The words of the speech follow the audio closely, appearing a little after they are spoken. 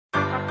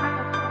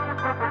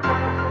Hey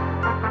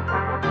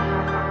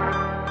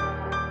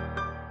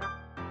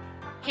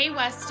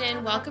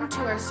Weston, welcome to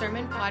our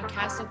sermon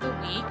podcast of the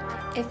week.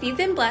 If you've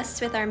been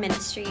blessed with our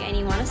ministry and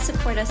you want to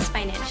support us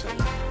financially,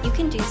 you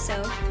can do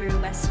so through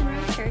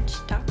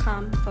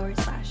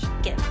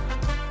westonroadchurch.com/give.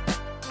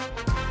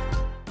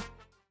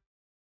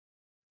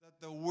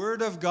 That the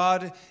Word of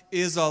God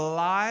is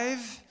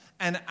alive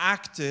and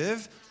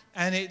active,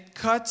 and it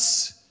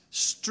cuts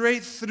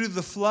straight through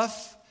the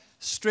fluff,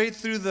 straight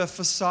through the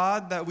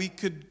facade that we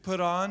could put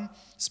on,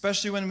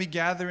 especially when we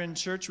gather in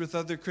church with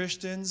other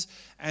Christians,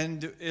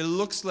 and it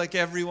looks like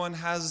everyone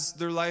has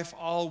their life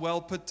all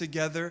well put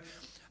together.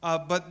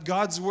 But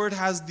God's Word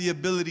has the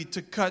ability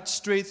to cut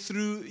straight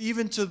through,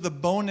 even to the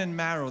bone and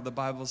marrow, the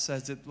Bible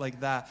says it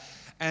like that.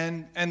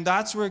 And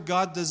that's where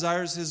God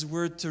desires His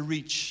Word to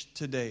reach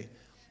today.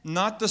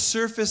 Not the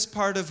surface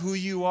part of who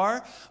you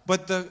are,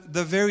 but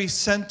the very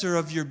center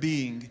of your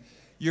being,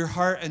 your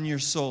heart and your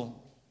soul.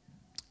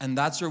 And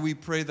that's where we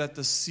pray that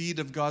the seed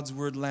of God's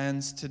Word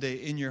lands today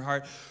in your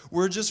heart.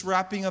 We're just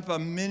wrapping up a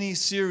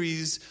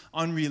mini-series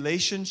on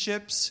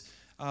relationships.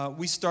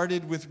 We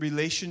started with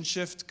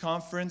Relationship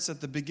Conference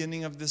at the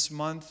beginning of this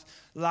month.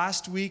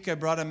 Last week, I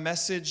brought a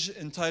message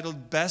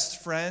entitled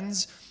Best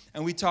Friends,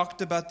 and we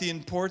talked about the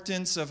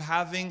importance of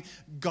having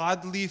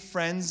godly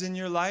friends in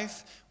your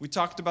life. We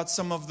talked about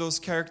some of those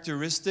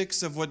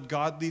characteristics of what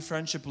godly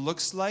friendship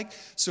looks like.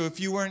 So if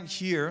you weren't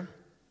here,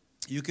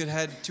 you could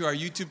head to our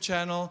YouTube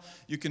channel.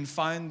 You can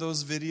find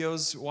those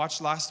videos,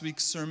 watch last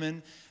week's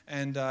sermon,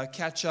 and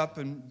catch up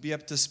and be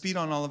up to speed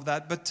on all of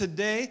that. But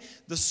today,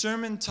 the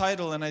sermon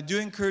title, and I do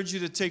encourage you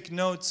to take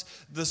notes,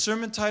 the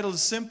sermon title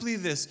is simply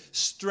this: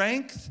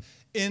 Strength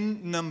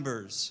in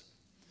Numbers.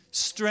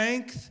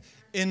 Strength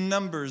in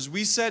numbers.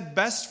 We said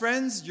best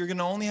friends, you're going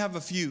to only have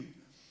a few.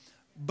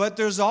 But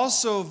there's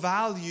also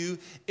value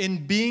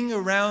in being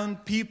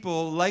around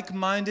people,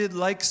 like-minded,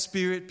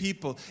 like-spirit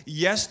people.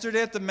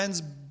 Yesterday at the men's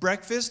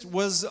breakfast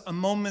was a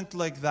moment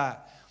like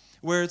that,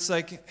 where it's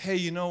like, hey,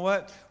 you know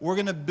what? We're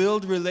going to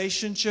build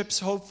relationships,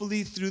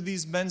 hopefully, through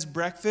these men's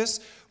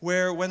breakfasts,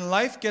 where when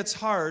life gets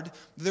hard,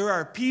 there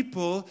are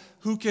people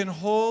who can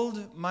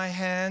hold my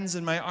hands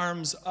and my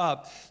arms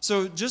up.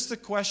 So just a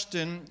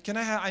question,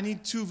 I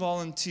need 2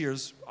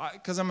 volunteers.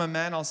 Because I'm a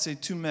man, I'll say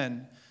 2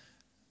 men.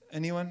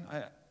 Anyone?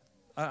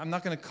 I'm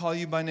not going to call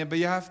you by name, but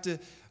you have to.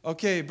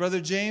 Okay, Brother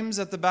James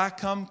at the back,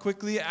 come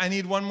quickly. I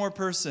need 1 more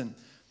person.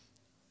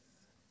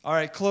 All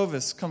right,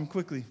 Clovis, come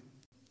quickly.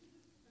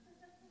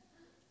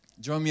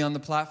 Join me on the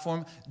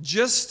platform.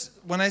 Just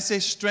when I say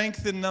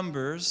strength in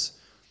numbers,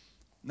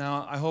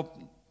 now I hope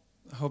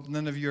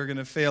none of you are going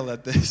to fail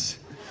at this.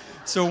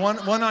 So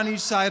one on each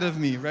side of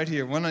me, right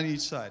here, 1 on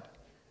each side.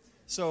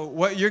 So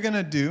what you're going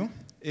to do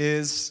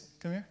is,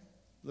 come here.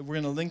 We're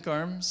going to link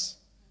arms.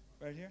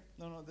 Right here?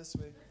 No, this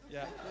way.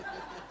 Yeah.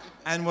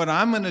 And what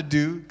I'm going to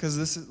do, because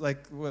this is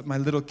like what my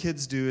little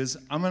kids do, is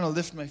I'm going to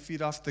lift my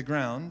feet off the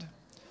ground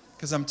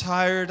because I'm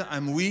tired,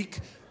 I'm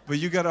weak, but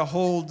you got to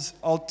hold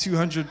all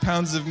 200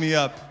 pounds of me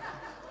up.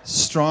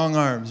 Strong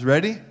arms.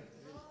 Ready?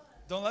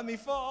 Don't let me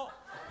fall.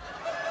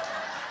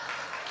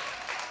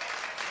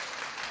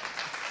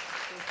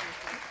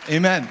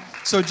 Amen.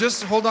 So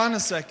just hold on a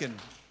second.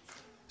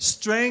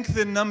 Strength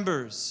in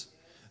numbers.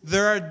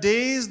 There are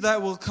days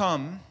that will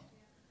come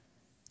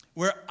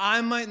where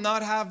I might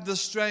not have the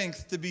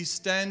strength to be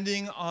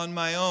standing on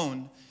my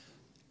own.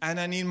 And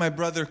I need my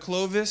brother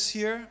Clovis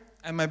here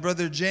and my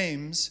brother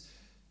James,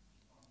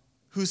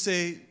 who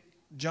say,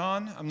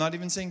 John, I'm not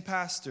even saying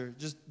pastor,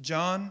 just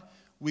John,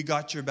 we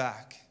got your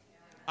back.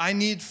 I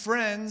need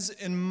friends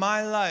in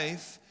my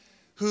life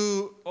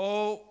who,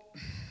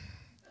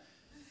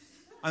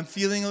 I'm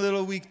feeling a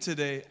little weak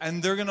today.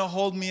 And they're going to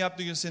hold me up.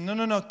 They're going to say,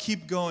 no,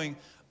 keep going.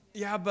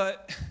 Yeah,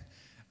 but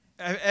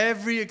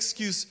every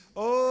excuse,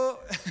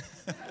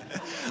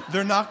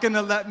 they're not going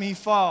to let me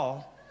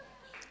fall.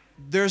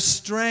 There's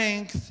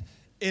strength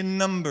in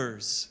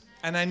numbers.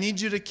 And I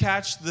need you to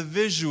catch the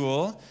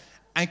visual.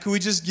 And can we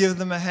just give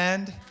them a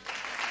hand?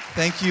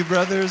 Thank you,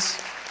 brothers.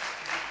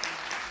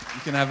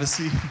 You can have a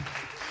seat.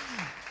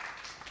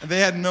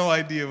 They had no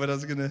idea what I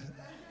was going to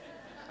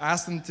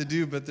ask them to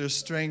do, but there's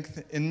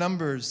strength in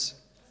numbers.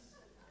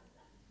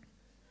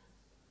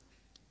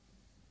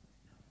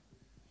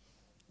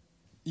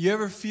 You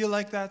ever feel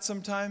like that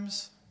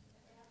sometimes?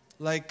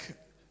 Like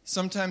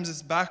sometimes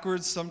it's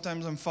backwards,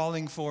 sometimes I'm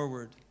falling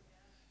forward.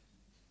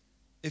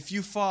 If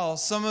you fall,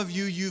 some of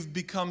you've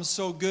become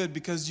so good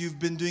because you've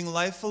been doing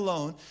life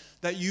alone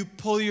that you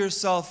pull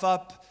yourself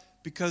up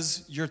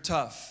because you're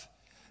tough.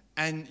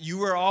 And you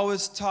were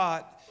always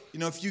taught,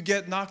 if you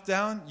get knocked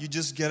down, you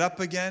just get up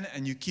again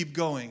and you keep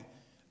going.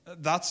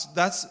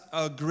 That's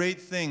a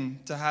great thing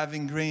to have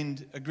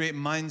ingrained, a great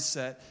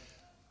mindset.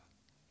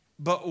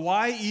 But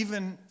why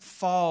even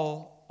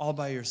fall all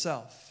by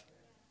yourself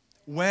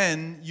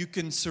when you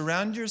can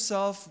surround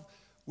yourself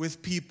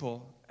with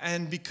people?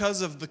 And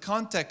because of the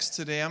context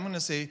today, I'm going to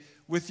say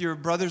with your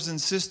brothers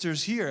and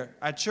sisters here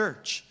at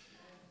church,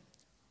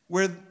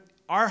 where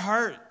our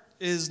heart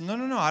is,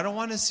 no, I don't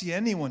want to see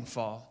anyone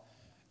fall.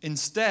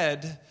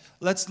 Instead,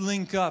 let's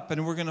link up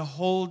and we're going to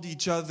hold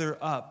each other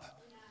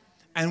up.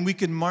 And we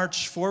can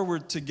march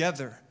forward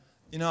together.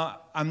 You know,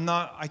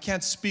 I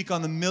can't speak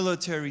on the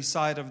military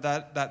side of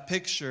that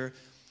picture,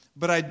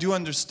 but I do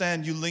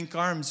understand you link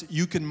arms,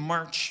 you can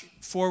march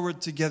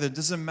forward together. It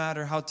doesn't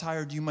matter how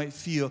tired you might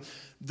feel.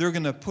 They're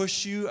going to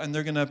push you and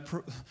they're going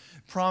to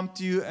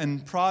prompt you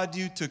and prod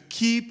you to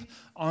keep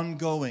on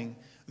going.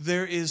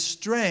 There is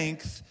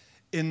strength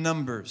in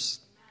numbers.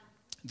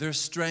 There's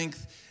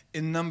strength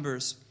in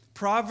numbers.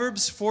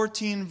 Proverbs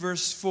 14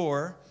 verse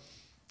 4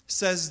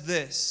 says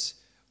this,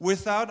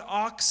 without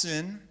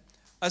oxen,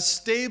 a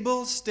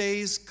stable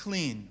stays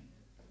clean,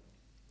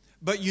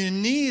 but you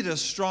need a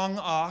strong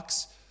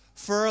ox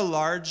for a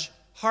large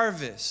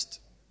harvest.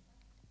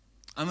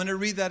 I'm going to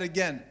read that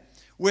again.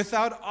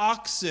 Without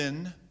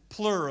oxen,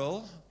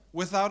 plural,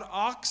 a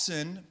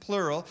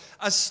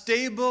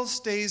stable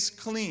stays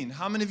clean.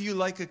 How many of you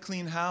like a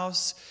clean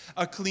house,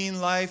 a clean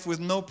life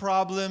with no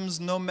problems,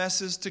 no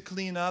messes to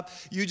clean up?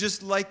 You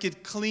just like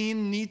it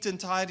clean, neat, and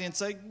tidy. And it's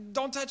like,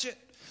 don't touch it.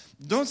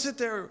 Don't sit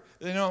there.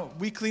 You know,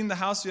 we clean the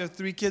house. We have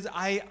 3 kids.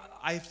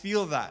 I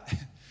feel that.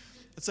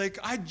 It's like,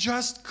 I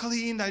just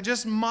cleaned. I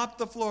just mopped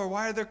the floor.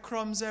 Why are there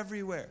crumbs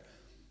everywhere?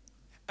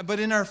 But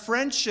in our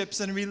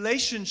friendships and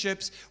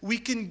relationships, we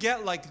can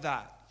get like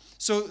that.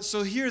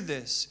 So hear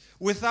this.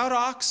 Without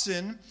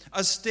oxen,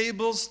 a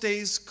stable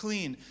stays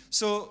clean.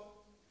 So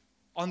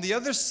on the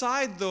other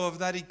side, though, of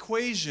that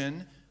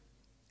equation,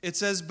 it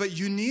says, but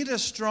you need a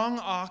strong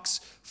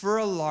ox for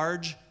a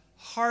large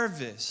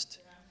harvest.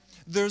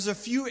 There's a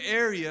few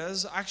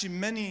areas,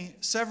 actually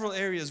several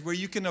areas where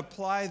you can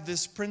apply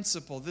this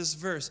principle, this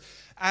verse.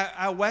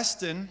 At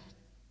Weston,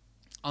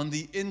 on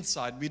the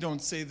inside, we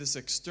don't say this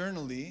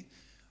externally,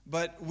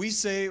 but we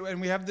say,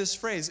 and we have this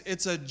phrase,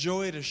 it's a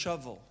joy to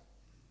shovel.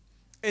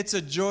 It's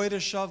a joy to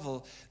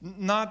shovel,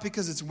 not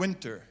because it's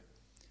winter,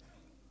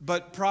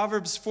 but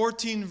Proverbs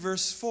 14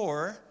 verse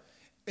 4,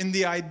 in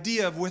the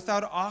idea of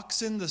without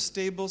oxen, the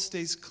stable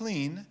stays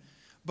clean,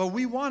 but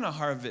we want a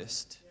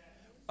harvest.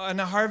 And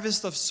a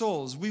harvest of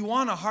souls. We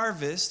want a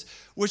harvest,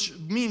 which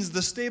means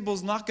the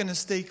stable's not going to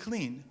stay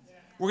clean.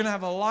 We're going to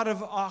have a lot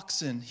of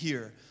oxen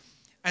here.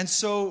 And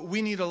so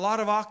we need a lot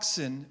of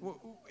oxen.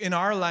 In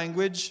our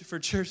language, for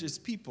church, it's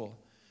people.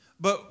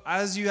 But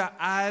as you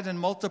add and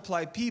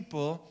multiply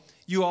people,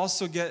 you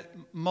also get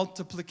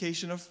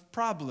multiplication of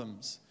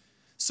problems.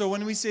 So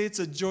when we say it's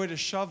a joy to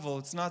shovel,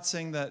 it's not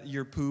saying that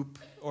you're poop,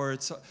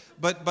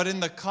 but in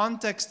the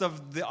context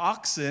of the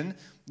oxen,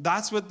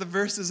 that's what the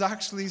verse is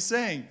actually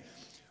saying.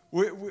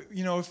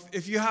 You know,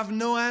 if you have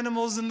no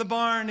animals in the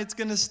barn, it's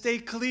going to stay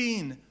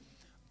clean.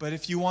 But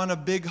if you want a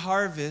big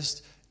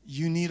harvest,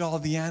 you need all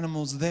the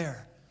animals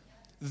there.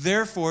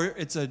 Therefore,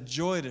 it's a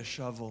joy to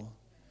shovel.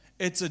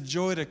 It's a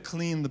joy to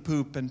clean the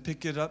poop and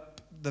pick it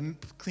up,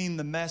 clean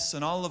the mess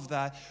and all of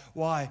that.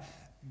 Why?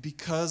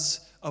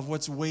 Because of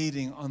what's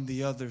waiting on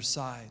the other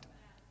side.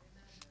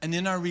 And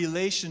in our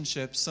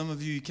relationships, some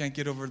of you can't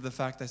get over the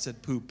fact I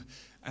said poop,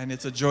 and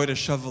it's a joy to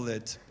shovel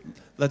it.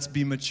 Let's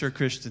be mature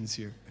Christians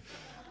here.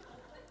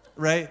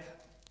 Right?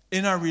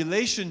 In our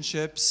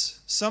relationships,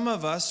 some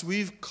of us,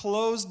 we've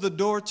closed the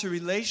door to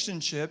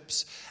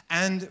relationships,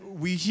 and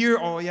we hear,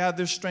 oh yeah,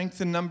 there's strength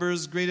in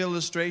numbers, great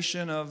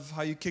illustration of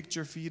how you kicked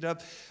your feet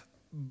up,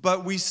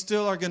 but we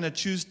still are going to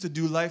choose to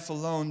do life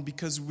alone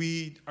because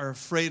we are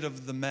afraid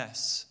of the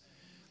mess.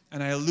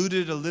 And I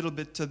alluded a little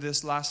bit to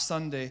this last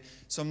Sunday,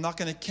 so I'm not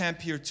going to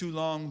camp here too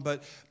long,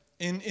 but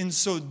in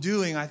so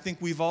doing, I think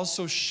we've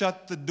also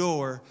shut the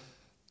door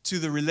to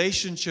the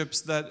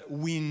relationships that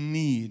we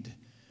need,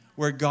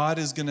 where God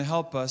is going to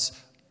help us.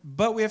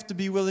 But we have to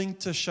be willing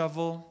to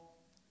shovel,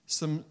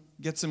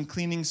 get some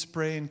cleaning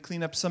spray and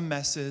clean up some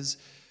messes.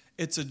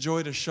 It's a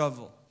joy to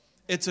shovel.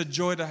 It's a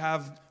joy to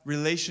have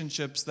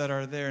relationships that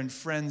are there and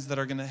friends that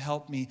are going to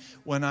help me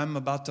when I'm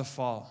about to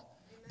fall.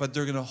 But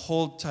they're going to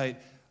hold tight.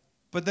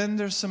 But then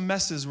there's some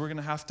messes we're going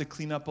to have to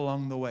clean up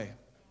along the way.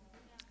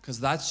 Because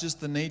that's just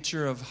the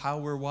nature of how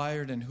we're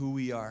wired and who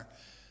we are.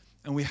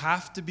 And we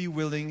have to be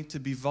willing to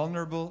be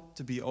vulnerable,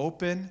 to be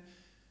open,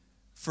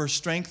 for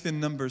strength in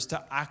numbers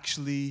to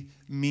actually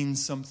mean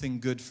something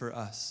good for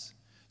us.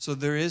 So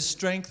there is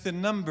strength in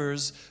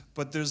numbers,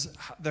 but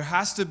there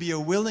has to be a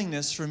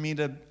willingness for me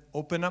to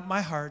open up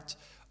my heart,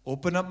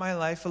 open up my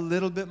life a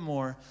little bit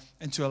more,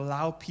 and to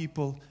allow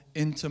people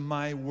into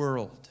my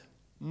world.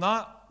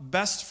 Not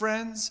best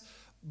friends,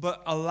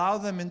 but allow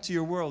them into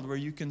your world where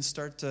you can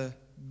start to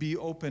be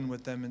open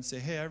with them and say,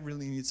 hey, I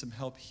really need some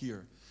help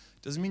here.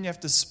 Doesn't mean you have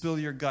to spill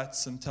your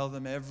guts and tell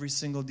them every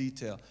single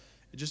detail.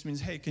 It just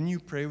means, hey, can you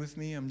pray with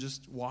me? I'm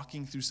just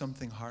walking through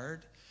something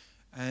hard.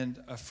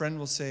 And a friend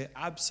will say,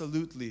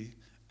 absolutely.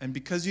 And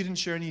because you didn't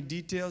share any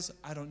details,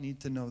 I don't need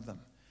to know them.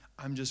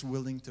 I'm just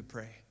willing to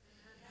pray.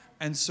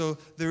 And so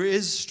there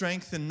is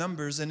strength in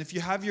numbers. And if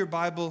you have your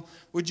Bible,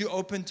 would you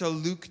open to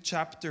Luke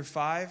chapter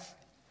 5?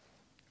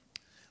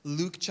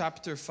 Luke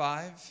chapter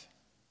 5.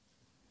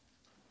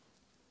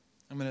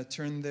 I'm going to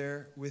turn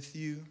there with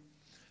you.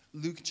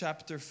 Luke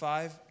chapter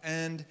 5.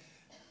 And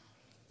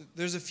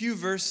there's a few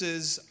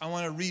verses I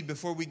want to read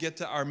before we get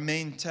to our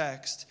main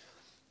text.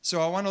 So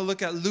I want to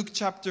look at Luke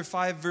chapter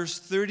 5, verse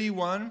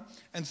 31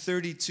 and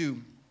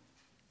 32.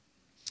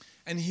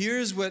 And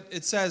here's what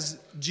it says.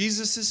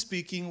 Jesus is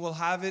speaking. We'll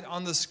have it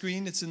on the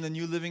screen. It's in the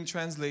New Living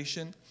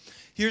Translation.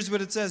 Here's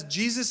what it says.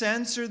 Jesus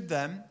answered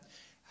them,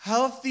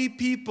 "Healthy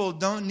people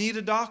don't need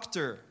a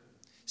doctor.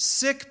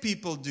 Sick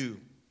people do.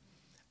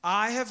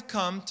 I have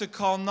come to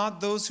call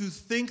not those who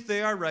think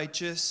they are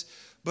righteous,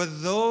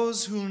 but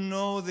those who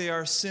know they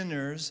are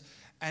sinners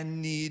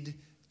and need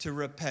to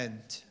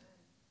repent."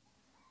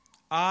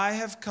 I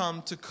have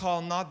come to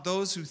call not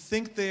those who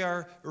think they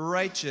are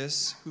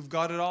righteous, who've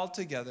got it all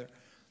together,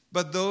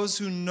 but those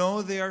who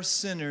know they are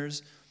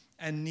sinners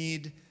and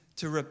need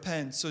to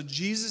repent. So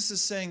Jesus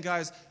is saying,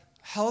 guys,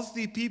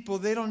 healthy people,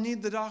 they don't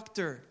need the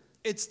doctor.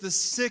 It's the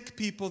sick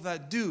people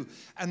that do.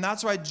 And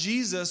that's why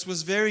Jesus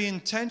was very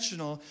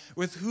intentional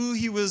with who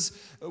he was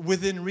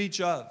within reach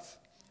of.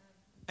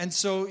 And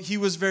so he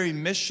was very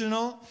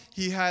missional.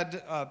 He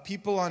had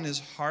people on his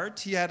heart.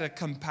 He had a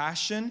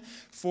compassion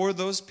for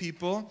those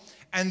people.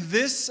 And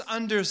this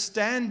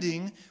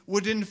understanding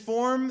would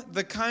inform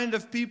the kind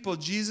of people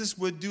Jesus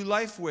would do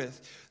life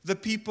with, the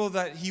people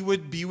that he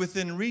would be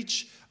within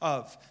reach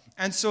of.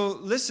 And so,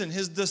 listen,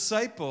 his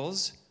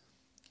disciples,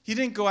 he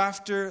didn't go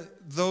after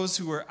those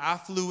who were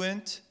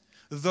affluent,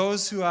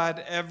 those who had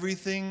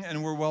everything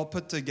and were well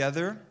put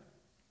together,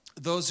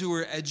 those who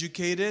were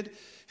educated.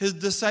 His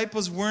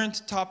disciples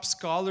weren't top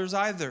scholars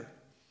either.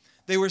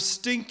 They were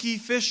stinky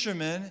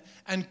fishermen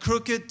and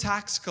crooked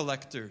tax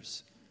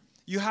collectors.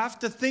 You have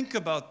to think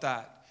about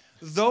that.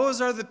 Those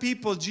are the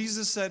people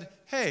Jesus said,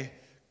 "Hey,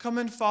 come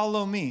and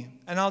follow me,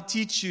 and I'll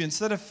teach you.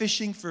 Instead of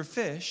fishing for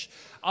fish,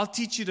 I'll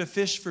teach you to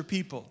fish for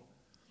people."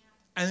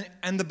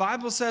 And the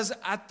Bible says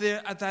at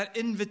that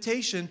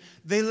invitation,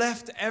 they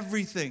left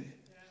everything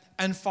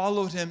and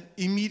followed him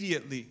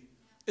immediately.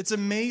 It's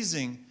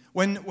amazing.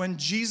 When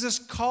Jesus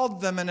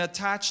called them and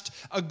attached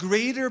a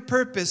greater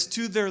purpose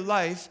to their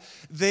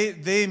life,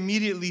 they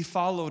immediately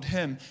followed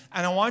him.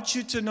 And I want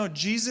you to know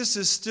Jesus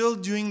is still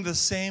doing the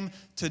same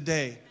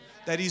today.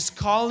 That he's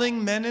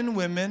calling men and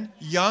women,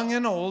 young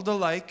and old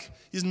alike.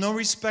 He's no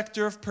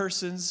respecter of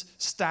persons,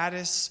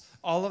 status,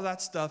 all of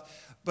that stuff.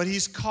 But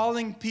he's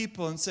calling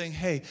people and saying,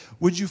 "Hey,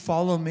 would you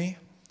follow me?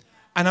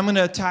 And I'm going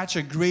to attach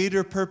a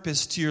greater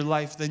purpose to your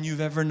life than you've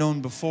ever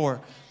known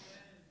before."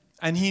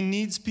 And he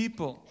needs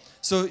people.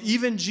 So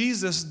even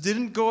Jesus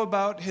didn't go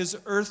about his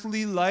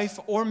earthly life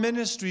or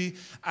ministry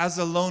as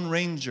a lone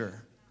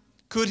ranger.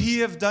 Could he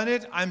have done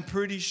it? I'm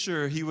pretty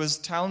sure he was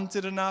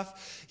talented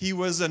enough, he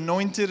was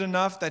anointed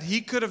enough that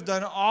he could have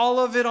done all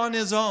of it on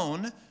his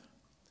own.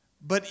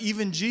 But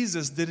even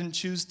Jesus didn't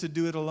choose to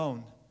do it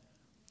alone.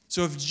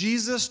 So if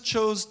Jesus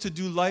chose to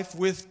do life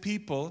with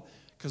people,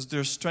 because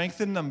there's strength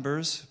in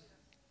numbers,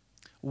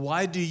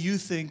 why do you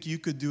think you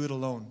could do it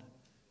alone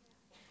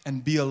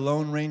and be a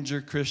lone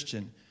ranger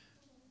Christian?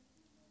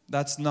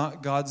 That's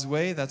not God's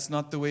way. That's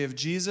not the way of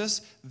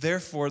Jesus.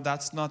 Therefore,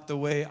 that's not the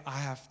way I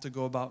have to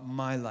go about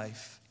my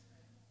life.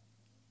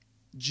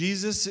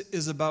 Jesus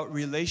is about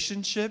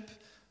relationship,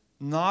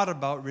 not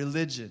about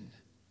religion.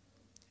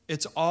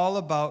 It's all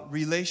about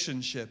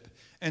relationship.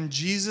 And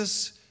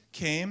Jesus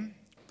came,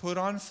 put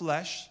on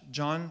flesh.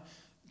 John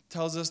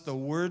tells us the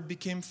Word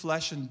became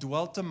flesh and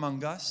dwelt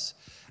among us.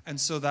 And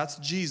so that's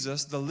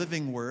Jesus, the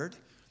living Word.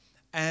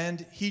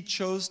 And he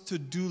chose to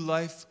do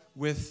life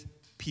with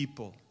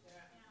people.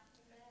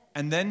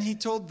 And then he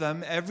told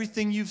them,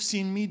 everything you've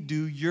seen me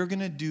do, you're going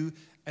to do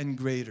and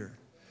greater.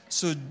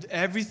 So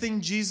everything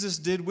Jesus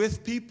did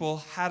with people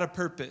had a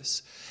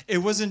purpose. It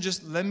wasn't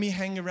just, let me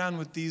hang around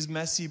with these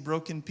messy,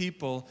 broken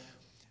people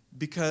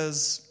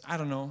because, I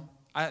don't know,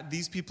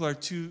 these people are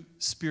too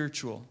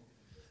spiritual.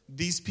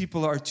 These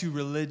people are too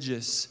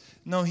religious.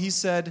 No, he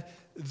said,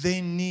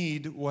 they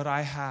need what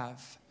I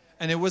have.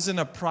 And it wasn't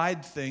a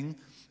pride thing.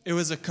 It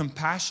was a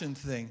compassion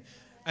thing.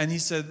 And he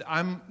said,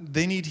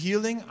 they need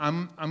healing,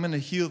 I'm going to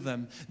heal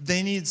them.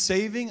 They need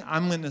saving,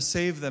 I'm going to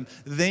save them.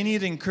 They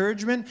need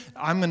encouragement,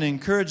 I'm going to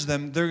encourage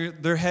them.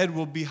 Their head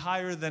will be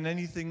higher than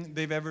anything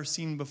they've ever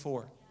seen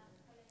before.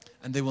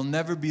 And they will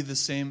never be the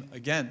same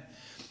again.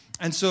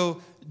 And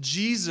so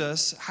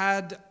Jesus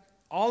had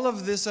all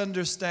of this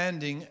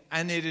understanding,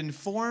 and it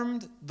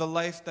informed the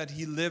life that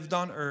he lived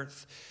on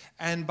earth.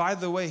 And by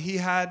the way, he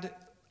had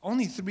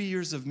only 3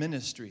 years of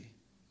ministry.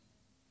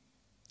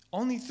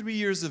 Only 3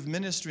 years of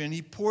ministry, and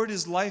he poured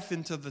his life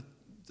into the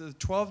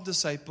 12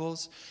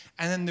 disciples,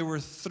 and then there were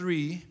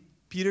 3,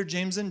 Peter,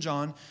 James, and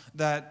John,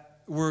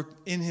 that were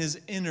in his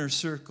inner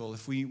circle,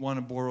 if we want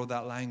to borrow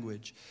that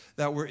language,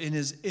 that were in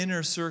his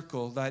inner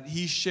circle, that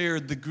he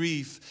shared the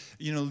grief,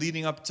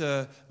 leading up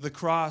to the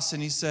cross,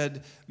 and he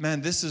said,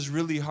 man, this is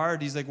really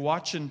hard. He's like,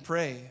 watch and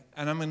pray.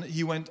 And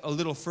he went a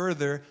little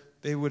further,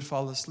 they would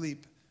fall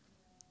asleep.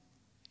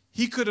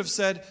 He could have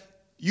said,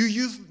 you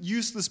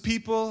useless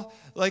people,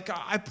 like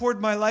I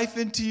poured my life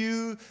into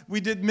you.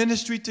 We did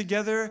ministry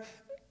together.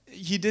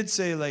 He did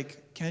say,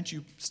 like, can't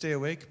you stay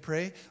awake,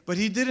 pray? But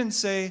he didn't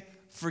say,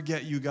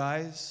 forget you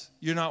guys.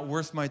 You're not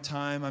worth my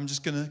time. I'm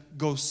just going to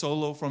go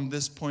solo from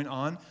this point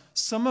on.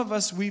 Some of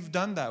us, we've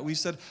done that. We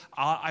said,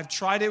 I've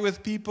tried it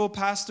with people,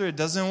 Pastor. It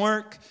doesn't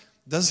work.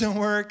 Doesn't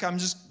work. I'm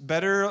just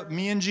better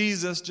me and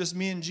Jesus, just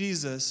me and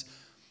Jesus.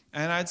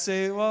 And I'd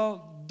say,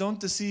 well, don't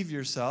deceive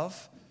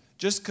yourself.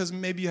 Just because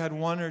maybe you had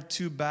one or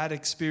two bad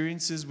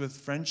experiences with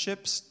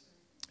friendships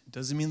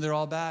doesn't mean they're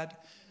all bad.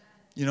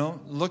 You know,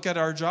 look at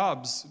our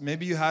jobs.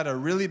 Maybe you had a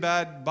really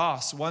bad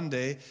boss one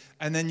day,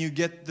 and then you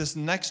get this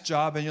next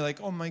job, and you're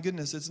like, oh my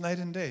goodness, it's night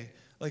and day.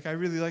 Like, I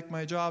really like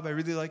my job. I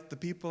really like the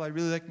people. I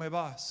really like my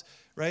boss,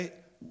 right?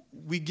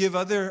 We give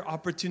other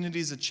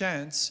opportunities a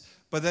chance,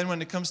 but then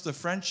when it comes to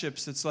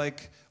friendships, it's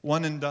like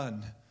one and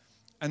done.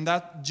 And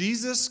that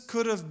Jesus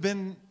could have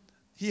been,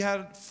 he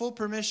had full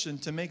permission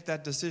to make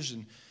that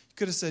decision. He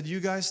could have said, you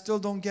guys still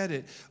don't get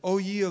it. Oh,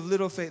 ye of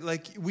little faith.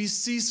 Like, we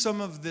see some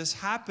of this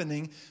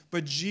happening,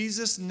 but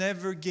Jesus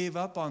never gave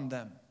up on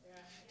them.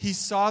 He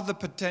saw the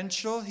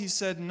potential. He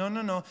said,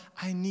 no,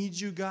 I need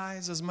you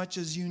guys as much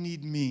as you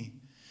need me.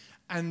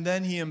 And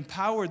then he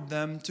empowered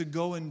them to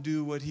go and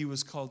do what he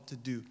was called to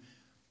do.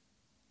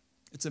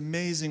 It's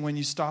amazing when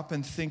you stop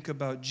and think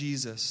about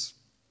Jesus.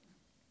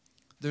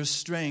 There's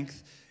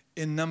strength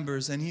in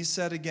numbers. And he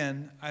said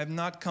again, I have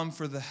not come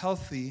for the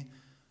healthy,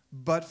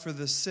 but for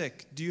the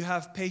sick. Do you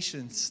have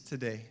patience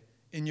today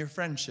in your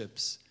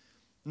friendships?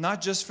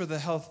 Not just for the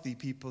healthy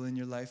people in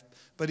your life,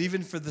 but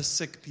even for the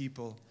sick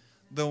people.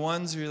 The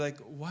ones who you're like,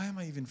 why am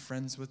I even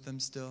friends with them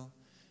still?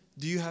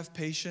 Do you have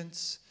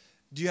patience?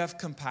 Do you have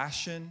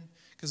compassion?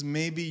 Because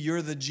maybe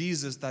you're the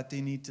Jesus that they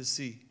need to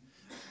see.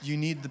 You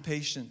need the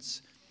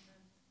patience.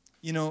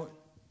 You know,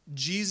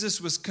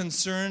 Jesus was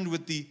concerned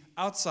with the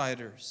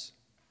outsiders.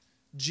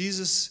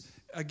 Jesus,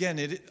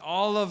 again,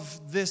 all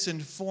of this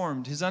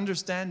informed, his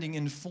understanding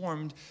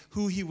informed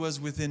who he was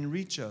within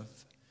reach of.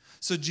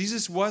 So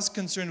Jesus was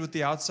concerned with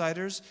the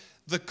outsiders,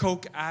 the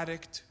coke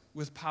addict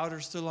with powder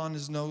still on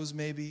his nose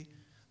maybe,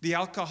 the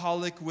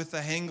alcoholic with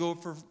a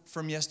hangover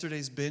from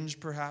yesterday's binge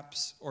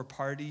perhaps, or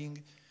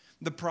partying,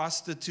 the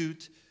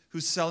prostitute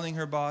who's selling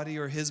her body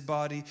or his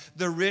body,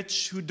 the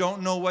rich who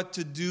don't know what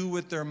to do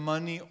with their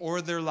money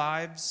or their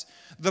lives,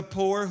 the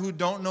poor who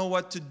don't know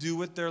what to do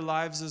with their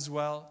lives as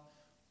well.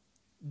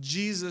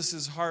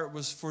 Jesus' heart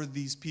was for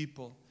these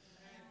people.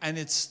 And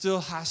it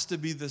still has to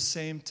be the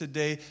same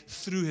today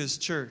through his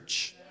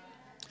church.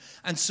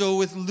 And so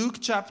with Luke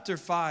chapter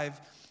 5,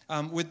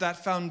 with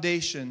that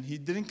foundation, he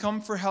didn't come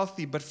for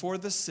healthy, but for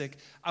the sick.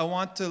 I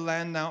want to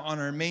land now on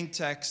our main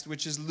text,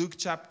 which is Luke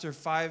chapter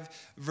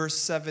 5, verse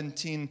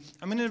 17.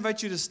 I'm going to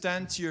invite you to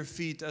stand to your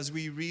feet as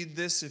we read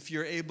this, if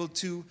you're able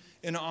to,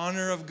 in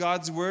honor of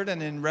God's word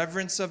and in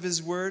reverence of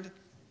his word.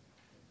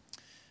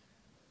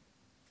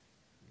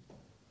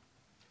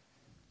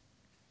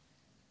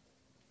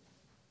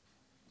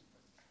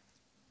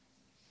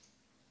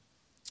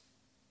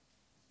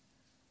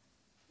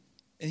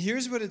 And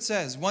here's what it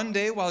says. One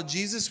day while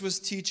Jesus was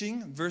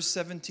teaching, verse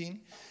 17,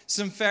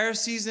 some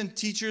Pharisees and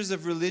teachers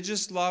of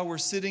religious law were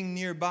sitting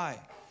nearby.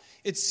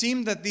 It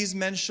seemed that these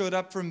men showed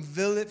up from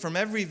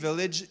every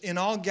village in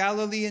all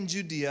Galilee and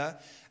Judea,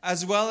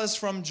 as well as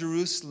from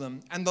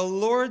Jerusalem. And the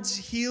Lord's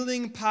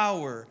healing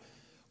power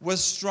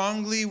was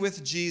strongly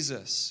with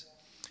Jesus.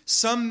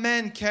 Some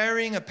men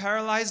carrying a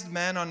paralyzed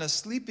man on a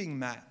sleeping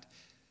mat.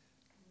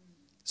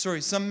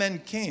 Some men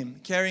came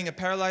carrying a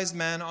paralyzed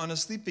man on a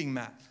sleeping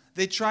mat.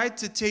 They tried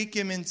to take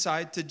him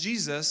inside to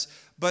Jesus,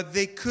 but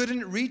they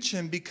couldn't reach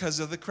him because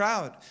of the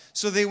crowd.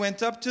 So they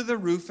went up to the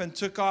roof and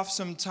took off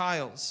some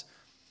tiles.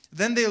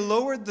 Then they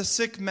lowered the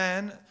sick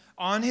man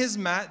on his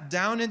mat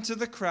down into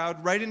the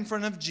crowd right in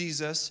front of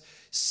Jesus.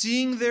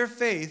 Seeing their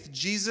faith,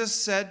 Jesus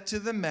said to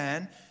the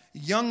man,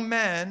 "Young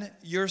man,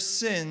 your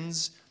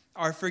sins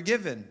are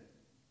forgiven."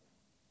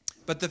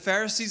 But the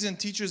Pharisees and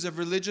teachers of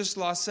religious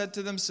law said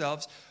to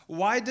themselves,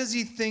 who does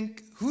he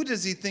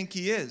think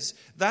he is?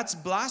 That's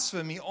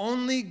blasphemy.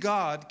 Only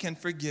God can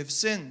forgive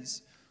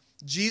sins.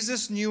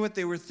 Jesus knew what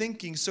they were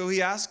thinking, so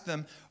he asked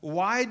them,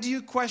 why do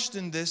you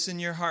question this in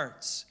your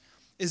hearts?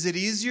 Is it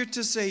easier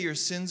to say your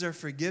sins are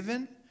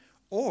forgiven,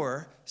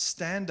 or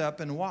stand up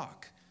and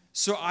walk?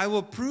 So I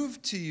will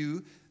prove to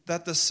you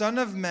that the Son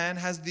of Man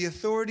has the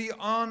authority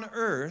on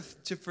earth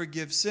to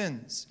forgive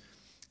sins.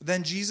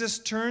 Then Jesus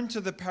turned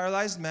to the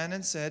paralyzed man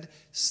and said,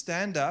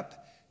 stand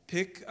up,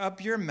 pick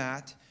up your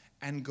mat,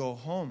 and go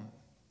home.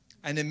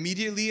 And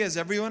immediately as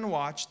everyone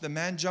watched, the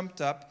man jumped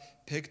up,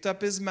 picked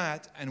up his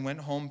mat, and went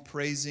home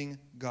praising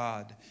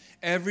God.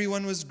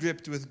 Everyone was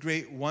gripped with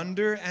great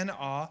wonder and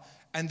awe,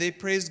 and they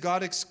praised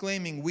God,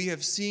 exclaiming, we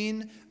have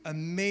seen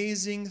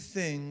amazing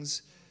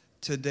things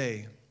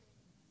today.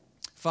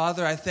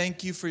 Father, I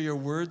thank you for your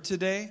word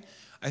today.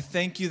 I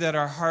thank you that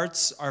our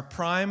hearts are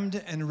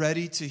primed and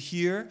ready to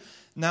hear.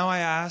 Now I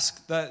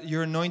ask that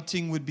your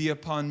anointing would be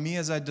upon me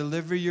as I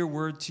deliver your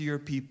word to your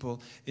people.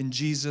 In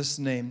Jesus'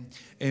 name,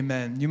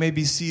 amen. You may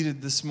be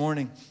seated this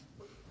morning.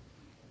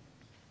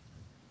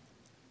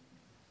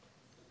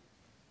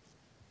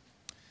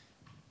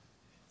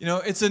 You know,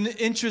 it's an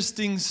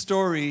interesting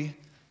story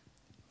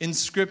in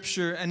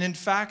Scripture. And in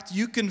fact,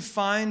 you can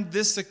find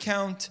this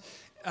account.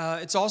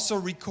 It's also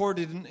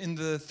recorded in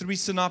the 3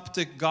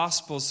 synoptic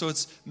Gospels. So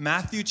it's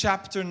Matthew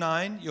chapter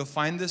 9. You'll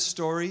find this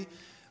story.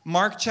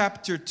 Mark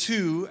chapter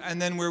 2.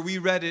 And then where we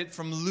read it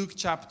from Luke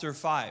chapter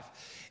 5.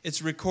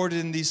 It's recorded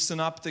in these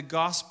synoptic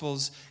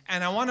Gospels.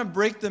 And I want to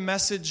break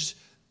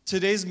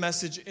today's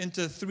message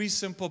into 3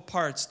 simple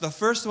parts. The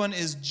first one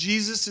is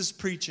Jesus is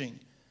preaching.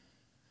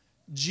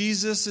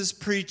 Jesus is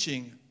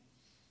preaching.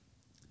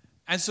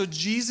 And so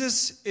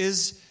Jesus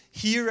is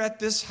here at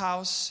this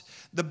house.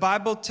 The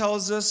Bible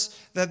tells us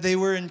that they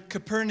were in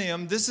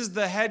Capernaum. This is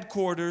the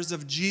headquarters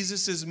of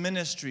Jesus'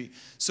 ministry.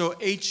 So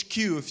HQ,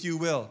 if you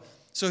will.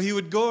 So he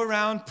would go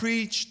around,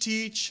 preach,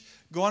 teach,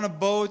 go on a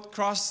boat,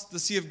 cross the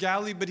Sea of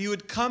Galilee, but he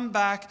would come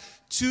back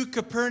to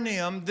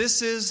Capernaum.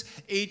 This is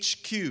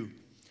HQ.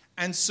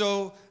 And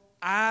so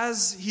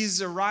as he's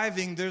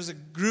arriving, there's a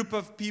group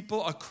of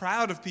people, a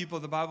crowd of people,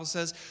 the Bible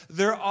says.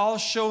 They're all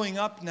showing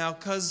up now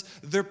because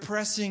they're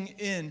pressing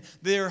in.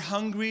 They're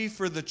hungry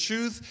for the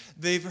truth.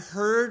 They've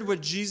heard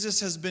what Jesus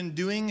has been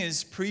doing,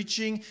 is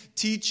preaching,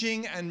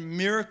 teaching, and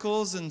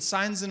miracles and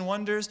signs and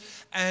wonders.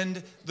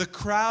 And the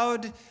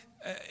crowd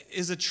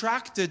is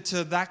attracted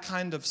to that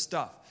kind of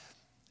stuff.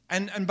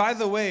 And by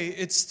the way,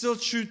 it's still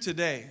true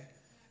today.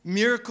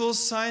 Miracles,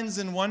 signs,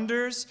 and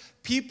wonders,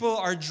 people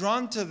are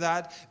drawn to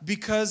that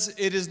because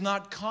it is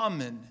not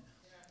common.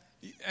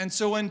 And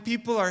so when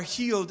people are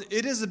healed,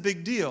 it is a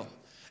big deal.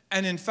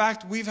 And in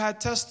fact, we've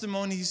had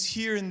testimonies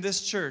here in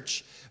this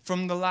church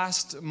from the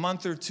last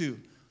month or two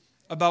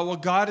about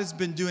what God has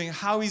been doing,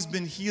 how He's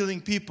been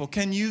healing people.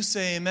 Can you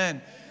say amen?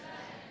 Amen.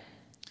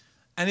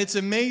 And it's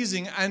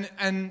amazing.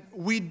 And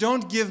we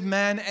don't give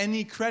man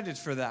any credit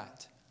for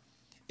that.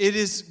 It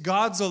is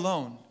God's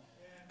alone.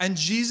 And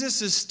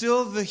Jesus is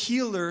still the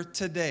healer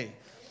today.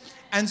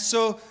 And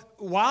so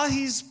while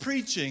he's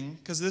preaching,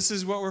 because this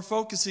is what we're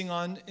focusing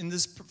on in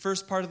this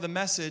first part of the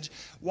message,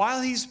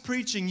 while he's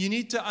preaching, you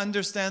need to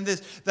understand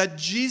this, that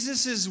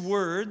Jesus'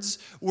 words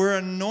were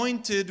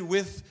anointed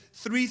with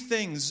 3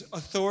 things: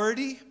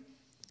 authority,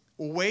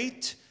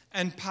 weight,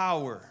 and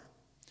power.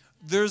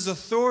 There's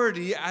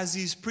authority as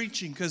he's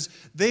preaching because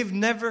they've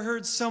never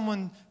heard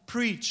someone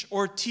preach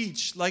or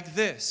teach like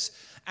this.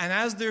 And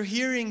as they're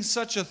hearing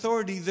such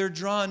authority, they're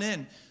drawn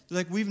in. They're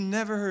like, we've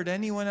never heard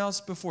anyone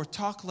else before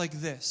talk like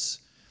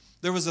this.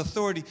 There was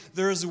authority.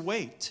 There is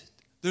weight.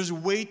 There's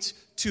weight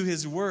to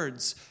his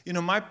words. You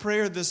know, my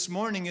prayer this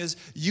morning is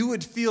you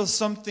would feel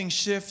something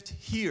shift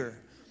here.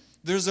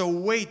 There's a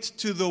weight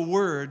to the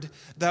word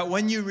that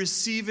when you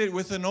receive it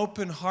with an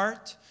open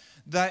heart,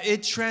 that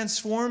it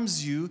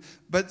transforms you.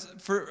 But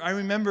I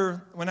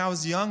remember when I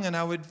was young and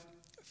I would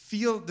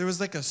feel there was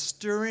like a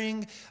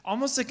stirring,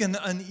 almost like an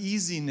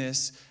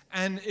uneasiness.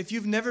 And if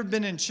you've never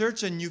been in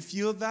church and you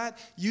feel that,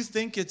 you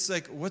think it's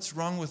like, what's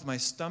wrong with my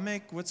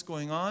stomach? What's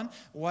going on?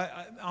 Why?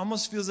 It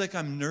almost feels like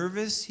I'm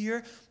nervous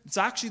here. It's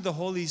actually the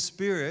Holy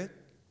Spirit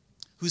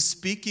who's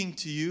speaking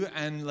to you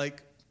and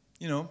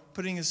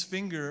putting his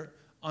finger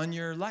on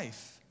your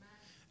life.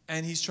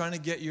 And he's trying to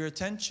get your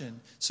attention.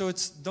 So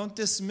don't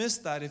dismiss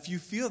that if you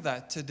feel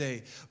that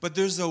today. But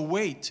there's a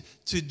weight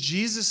to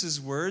Jesus'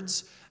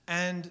 words.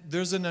 And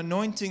there's an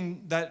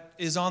anointing that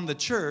is on the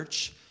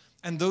church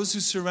and those who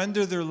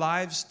surrender their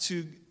lives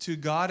to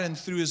God and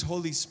through His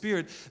Holy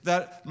Spirit,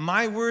 that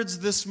my words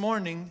this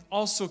morning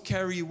also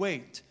carry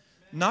weight.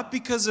 Not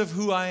because of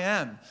who I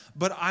am,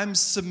 but I'm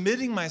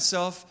submitting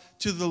myself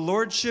to the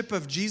Lordship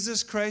of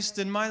Jesus Christ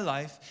in my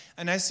life.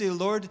 And I say,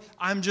 Lord,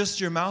 I'm just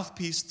your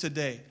mouthpiece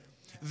today.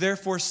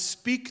 Therefore,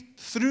 speak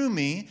through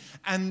me,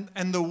 and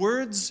the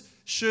words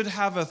should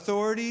have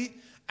authority,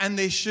 and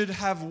they should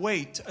have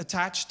weight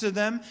attached to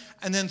them.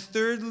 And then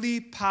thirdly,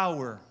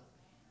 power.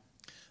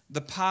 The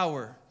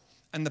power.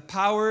 And the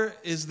power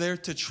is there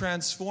to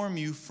transform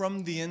you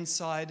from the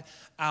inside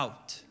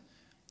out.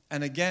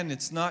 And again,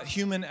 it's not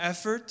human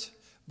effort,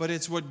 but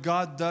it's what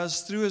God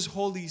does through His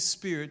Holy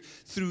Spirit,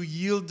 through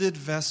yielded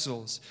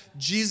vessels.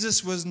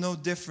 Jesus was no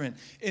different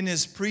in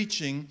His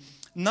preaching.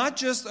 Not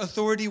just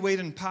authority, weight,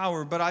 and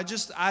power, but I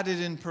just added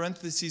in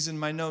parentheses in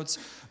my notes,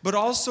 but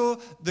also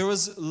there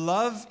was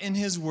love in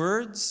his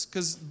words,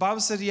 because the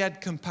Bible said he had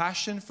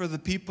compassion for the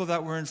people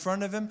that were in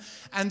front of him,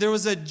 and there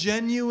was a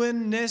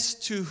genuineness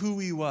to who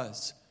he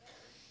was.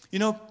 You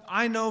know,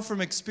 I know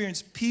from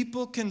experience,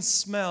 people can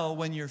smell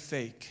when you're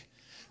fake.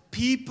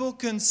 People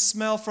can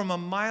smell from a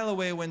mile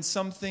away when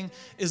something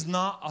is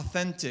not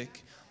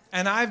authentic.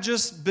 And I've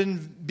just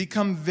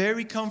become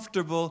very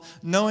comfortable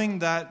knowing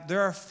that there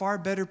are far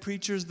better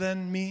preachers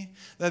than me,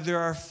 that there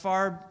are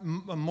far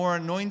more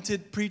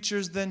anointed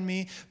preachers than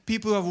me,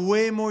 people who have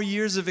way more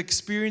years of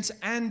experience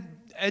and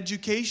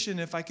education,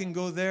 if I can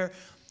go there.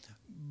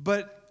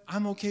 But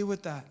I'm okay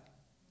with that.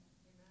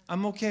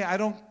 I'm okay.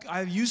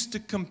 I used to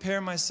compare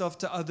myself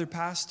to other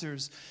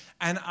pastors,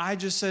 and I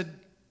just said,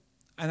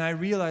 and I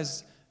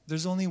realized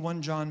there's only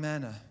one John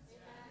Manna.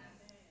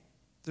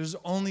 There's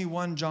only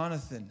one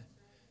Jonathan.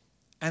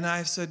 And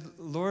I've said,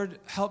 Lord,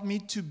 help me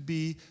to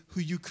be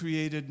who you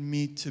created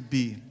me to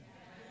be.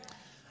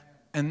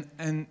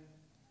 And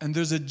And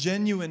there's a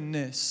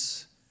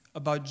genuineness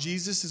about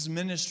Jesus'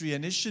 ministry,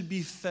 and it should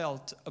be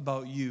felt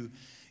about you.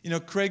 You know,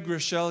 Craig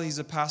Rochelle, he's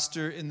a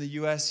pastor in the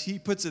U.S., he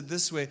puts it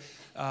this way,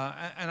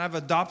 and I've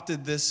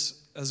adopted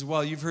this as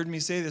well. You've heard me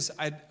say this.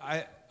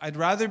 I'd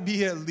rather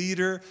be a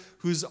leader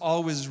who's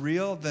always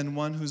real than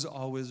one who's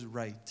always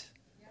right.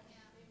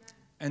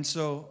 And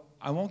so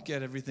I won't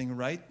get everything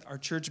right. Our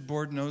church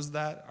board knows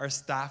that. Our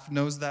staff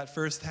knows that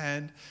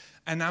firsthand.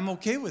 And I'm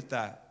okay with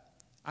that.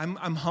 I'm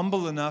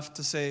humble enough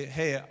to say,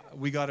 hey,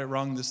 we got it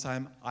wrong this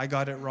time. I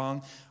got it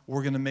wrong.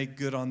 We're going to make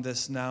good on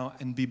this now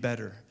and be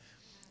better.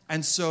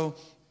 And so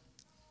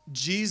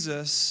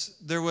Jesus,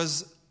 there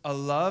was a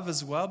love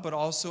as well, but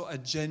also a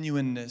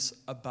genuineness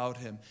about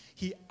him.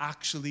 He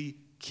actually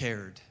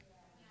cared.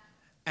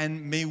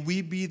 And may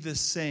we be the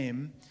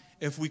same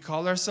if we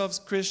call ourselves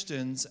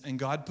Christians and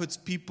God puts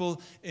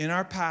people in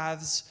our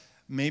paths.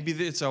 Maybe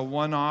it's a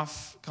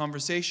one-off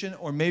conversation,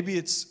 or maybe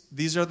it's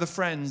these are the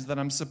friends that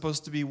I'm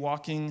supposed to be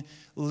walking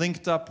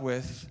linked up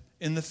with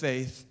in the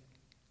faith,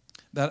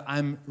 that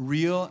I'm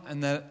real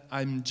and that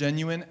I'm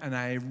genuine and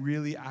I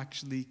really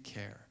actually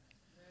care.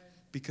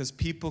 Because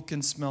people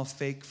can smell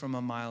fake from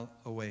a mile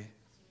away.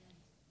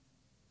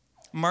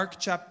 Mark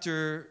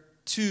chapter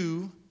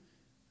 2,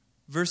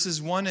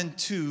 verses 1 and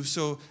 2.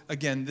 So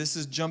again, this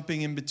is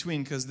jumping in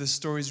between because this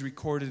story is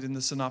recorded in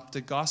the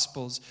Synoptic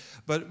Gospels.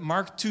 But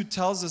Mark 2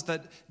 tells us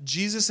that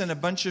Jesus and a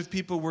bunch of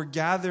people were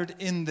gathered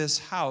in this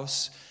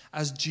house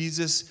as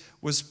Jesus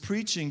was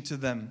preaching to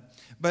them.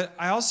 But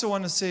I also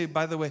want to say,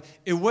 by the way,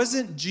 it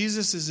wasn't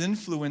Jesus'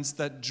 influence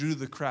that drew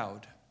the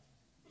crowd.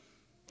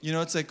 You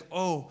know, it's like,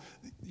 oh,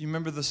 you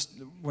remember this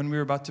when we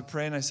were about to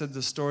pray and I said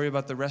the story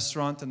about the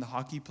restaurant and the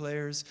hockey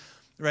players,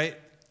 right?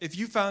 If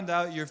you found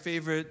out your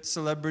favorite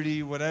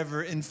celebrity,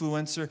 whatever,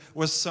 influencer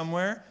was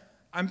somewhere,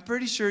 I'm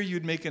pretty sure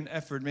you'd make an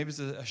effort. Maybe it's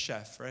a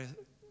chef, right?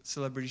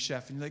 Celebrity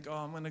chef. And you're like, oh,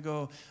 I'm going to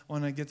go, I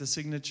want to get the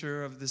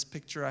signature of this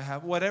picture I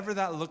have. Whatever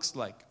that looks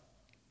like.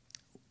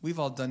 We've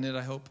all done it,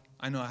 I hope.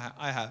 I know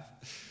I have.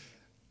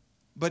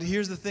 But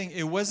here's the thing.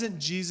 It wasn't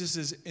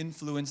Jesus'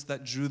 influence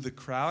that drew the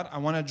crowd. I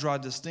want to draw a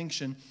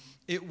distinction.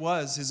 It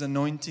was his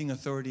anointing,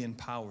 authority, and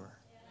power.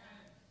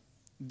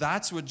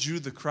 That's what drew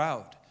the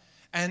crowd.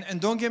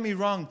 And don't get me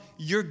wrong,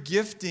 your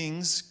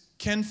giftings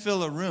can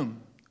fill a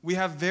room. We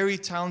have very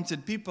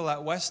talented people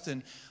at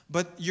Weston,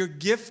 but your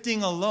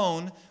gifting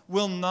alone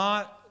will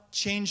not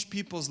change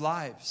people's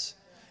lives.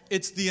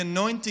 It's the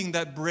anointing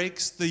that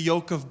breaks the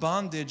yoke of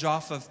bondage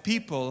off of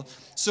people.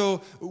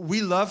 So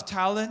we love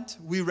talent.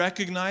 We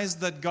recognize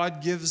that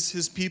God gives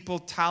his people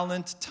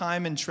talent,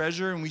 time, and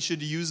treasure, and we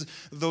should use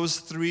those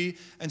three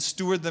and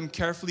steward them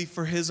carefully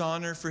for his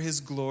honor, for his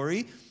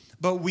glory.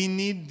 But we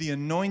need the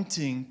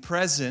anointing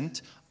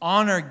present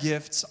on our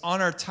gifts,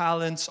 on our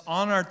talents,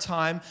 on our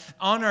time,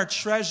 on our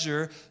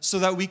treasure, so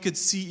that we could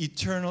see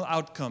eternal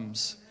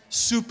outcomes,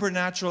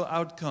 supernatural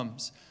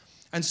outcomes.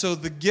 And so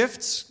the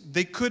gifts,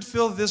 they could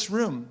fill this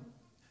room.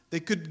 They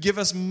could give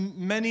us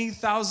many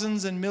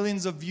thousands and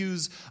millions of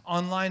views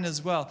online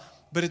as well.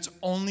 But it's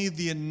only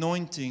the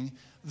anointing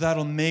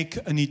that'll make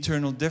an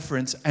eternal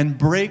difference and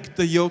break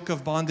the yoke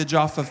of bondage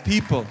off of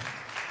people.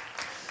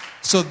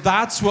 So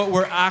that's what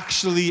we're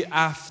actually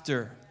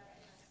after.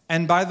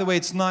 And by the way,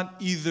 it's not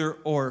either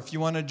or. If you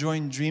want to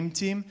join Dream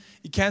Team,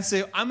 you can't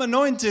say, I'm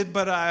anointed,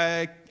 but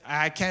I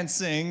can't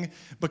sing,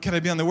 but can I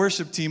be on the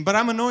worship team? But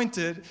I'm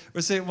anointed.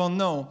 Or say, well,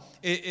 no.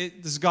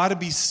 There's got to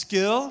be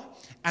skill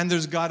and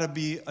there's got to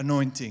be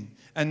anointing.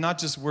 And not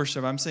just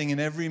worship. I'm saying in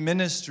every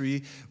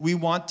ministry, we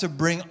want to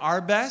bring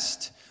our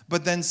best,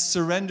 but then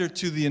surrender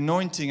to the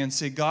anointing and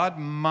say, God,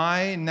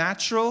 my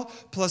natural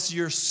plus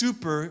your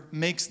super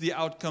makes the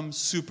outcome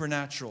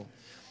supernatural.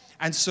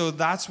 And so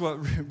that's what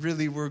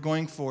really we're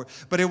going for.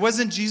 But it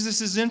wasn't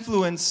Jesus'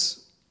 influence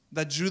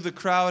that drew the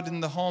crowd in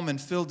the home and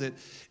filled it.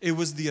 It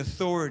was the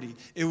authority.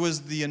 It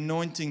was the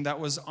anointing that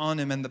was on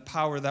him and the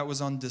power that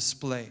was on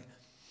display.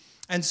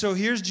 And so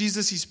here's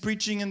Jesus. He's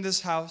preaching in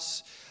this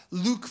house.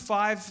 Luke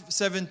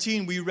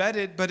 5:17, we read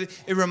it, but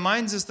it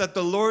reminds us that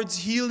the Lord's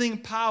healing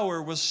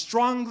power was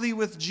strongly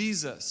with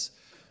Jesus.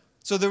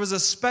 So there was a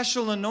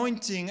special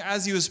anointing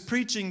as he was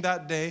preaching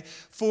that day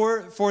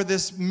for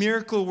this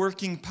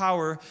miracle-working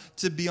power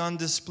to be on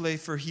display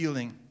for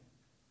healing.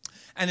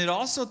 And it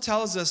also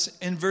tells us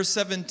in verse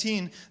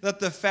 17 that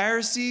the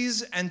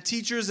Pharisees and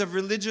teachers of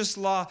religious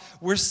law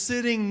were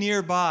sitting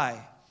nearby.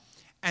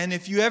 And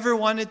if you ever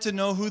wanted to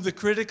know who the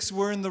critics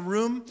were in the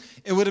room,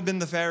 it would have been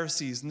the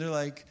Pharisees. And they're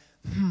like,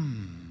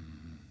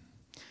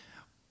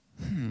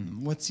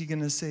 what's he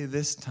going to say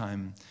this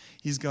time?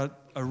 He's got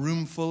a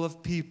room full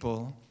of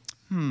people.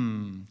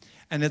 And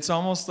it's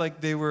almost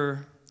like they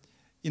were,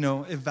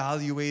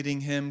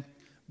 evaluating him,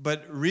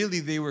 but really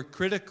they were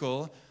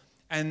critical,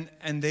 and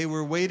they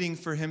were waiting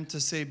for him to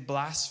say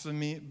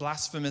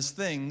blasphemous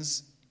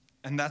things,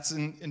 and that's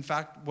in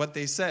fact what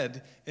they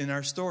said in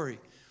our story.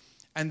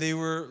 And they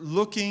were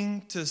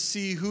looking to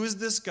see who is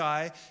this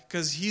guy,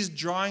 because he's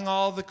drawing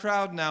all the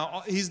crowd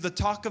now. He's the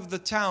talk of the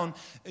town.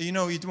 You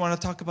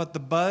want to talk about the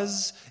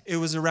buzz? It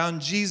was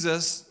around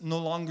Jesus, no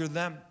longer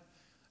them.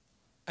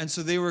 And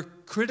so they were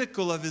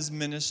critical of his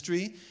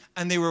ministry,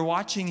 and they were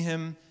watching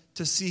him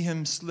to see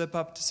him slip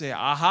up to say,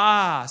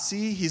 aha,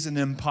 see, he's an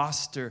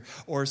imposter.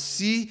 Or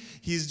see,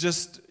 he's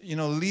just,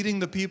 leading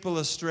the people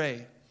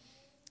astray.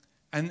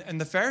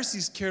 And the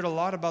Pharisees cared a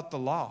lot about the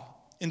law.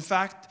 In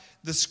fact,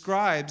 the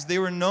scribes, they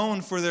were known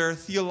for their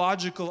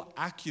theological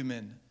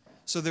acumen.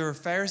 So they were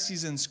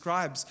Pharisees and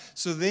scribes.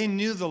 So they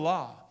knew the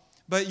law.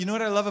 But you know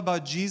what I love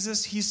about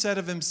Jesus? He said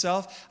of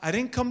himself, I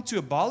didn't come to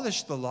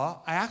abolish the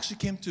law. I actually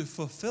came to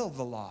fulfill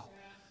the law.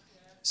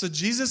 So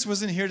Jesus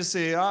wasn't here to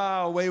say,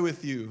 away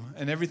with you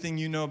and everything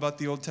you know about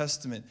the Old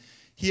Testament.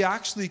 He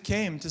actually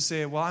came to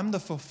say, well, I'm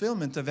the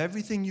fulfillment of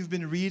everything you've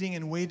been reading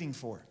and waiting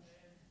for.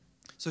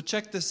 So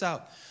check this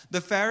out. The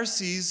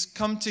Pharisees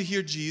come to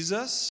hear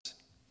Jesus.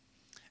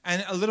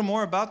 And a little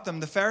more about them.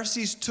 The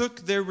Pharisees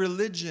took their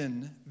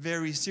religion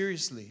very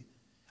seriously.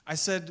 I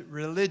said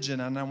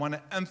religion, and I want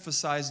to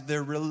emphasize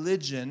their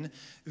religion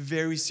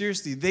very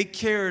seriously. They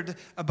cared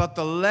about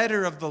the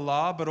letter of the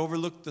law, but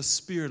overlooked the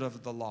spirit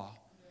of the law.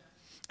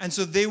 And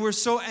so they were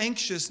so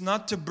anxious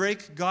not to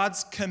break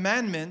God's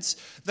commandments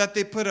that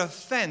they put a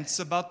fence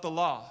about the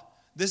law.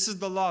 This is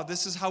the law.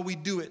 This is how we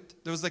do it.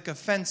 There was like a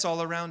fence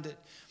all around it.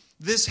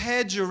 This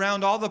hedge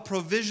around all the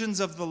provisions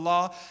of the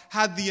law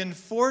had the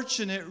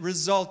unfortunate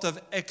result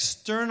of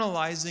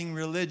externalizing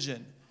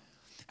religion.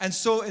 And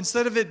so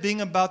instead of it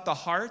being about the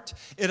heart,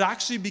 it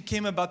actually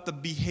became about the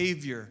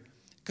behavior,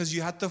 because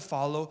you had to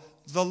follow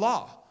the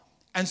law.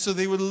 And so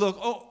they would look,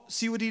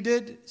 see what he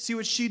did? See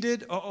what she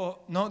did?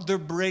 No, they're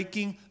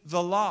breaking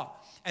the law.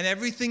 And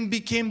everything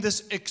became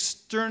this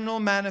external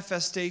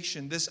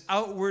manifestation, this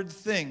outward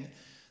thing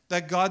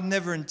that God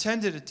never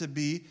intended it to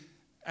be.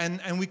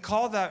 And we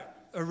call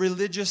that a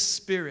religious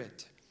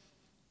spirit.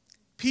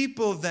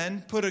 People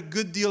then put a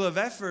good deal of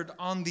effort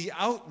on the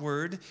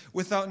outward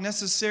without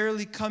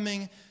necessarily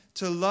coming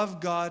to love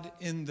God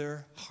in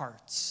their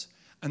hearts.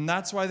 And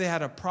that's why they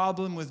had a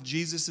problem with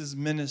Jesus'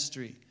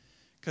 ministry.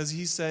 Because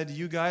he said,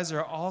 you guys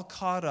are all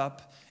caught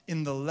up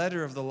in the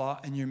letter of the law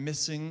and you're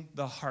missing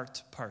the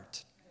heart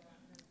part,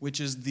 which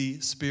is the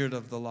spirit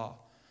of the law.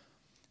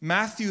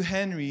 Matthew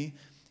Henry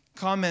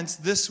comments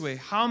this way: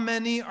 how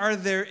many are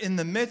there in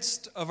the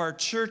midst of our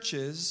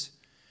churches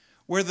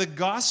where the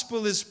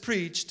gospel is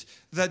preached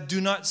that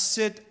do not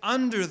sit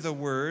under the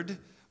word,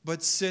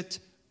 but sit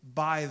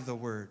by the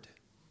word?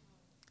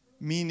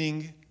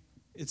 Meaning,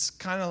 it's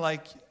kind of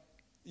like,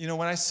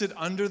 when I sit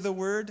under the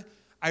word,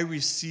 I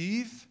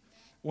receive.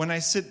 When I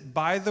sit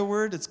by the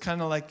word, it's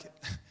kind of like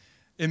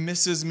it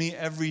misses me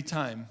every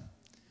time.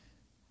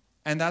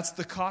 And that's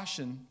the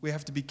caution. We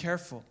have to be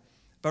careful.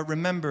 But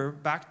remember,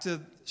 back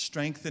to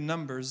strength in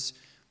numbers.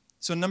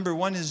 So number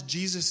one is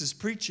Jesus is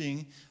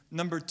preaching.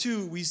 Number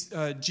two,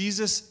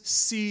 Jesus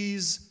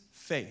sees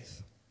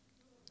faith.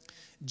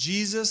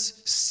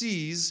 Jesus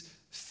sees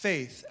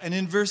faith. And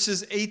in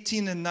verses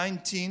 18 and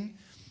 19,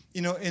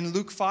 in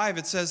Luke 5,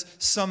 it says,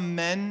 some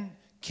men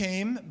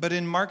came, but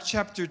in Mark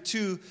chapter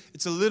 2,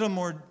 it's a little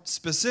more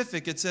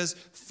specific. It says,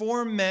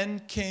 4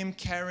 men came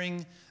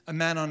carrying a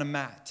man on a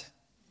mat.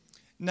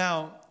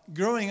 Now,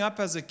 growing up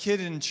as a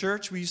kid in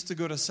church, we used to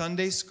go to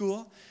Sunday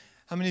school.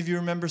 How many of you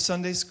remember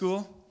Sunday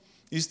school?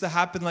 It used to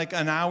happen like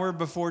an hour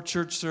before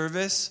church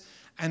service,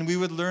 and we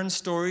would learn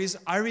stories.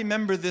 I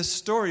remember this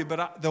story,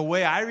 but the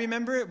way I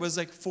remember it was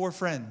like 4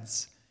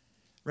 friends,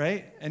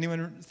 right?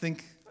 Anyone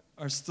think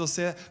or still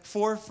say that?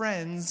 4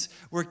 friends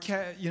were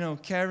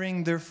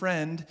carrying their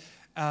friend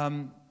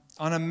on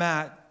a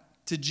mat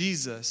to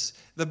Jesus.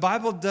 The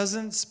Bible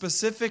doesn't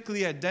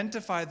specifically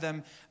identify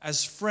them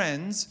as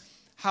friends.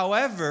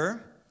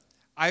 However,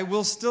 I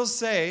will still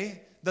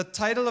say the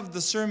title of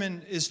the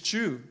sermon is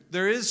true.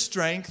 There is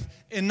strength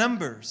in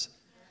numbers.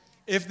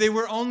 If they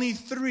were only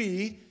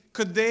 3,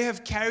 could they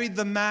have carried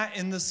the mat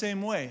in the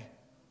same way?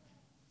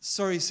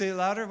 Sorry, say it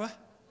louder. What?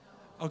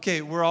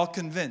 Okay, we're all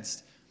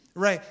convinced.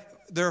 Right.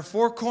 There are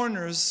 4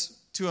 corners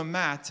to a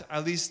mat,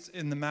 at least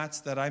in the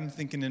mats that I'm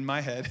thinking in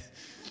my head.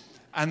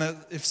 And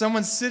if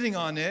someone's sitting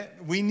on it,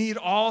 we need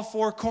all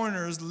 4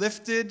 corners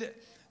lifted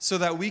so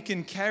that we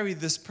can carry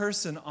this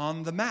person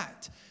on the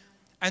mat.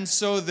 And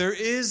so there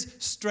is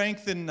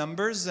strength in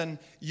numbers, and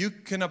you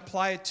can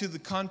apply it to the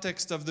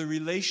context of the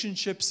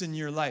relationships in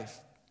your life.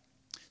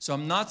 So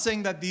I'm not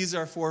saying that these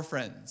are 4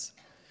 friends.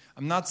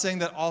 I'm not saying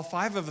that all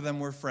 5 of them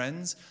were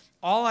friends.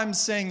 All I'm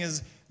saying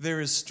is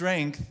there is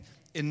strength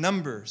in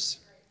numbers.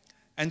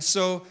 And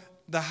so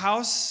the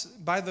house,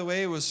 by the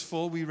way, was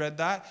full. We read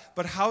that.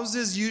 But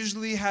houses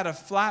usually had a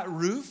flat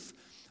roof.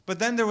 But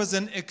then there was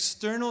an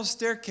external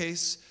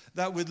staircase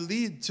that would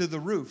lead to the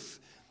roof.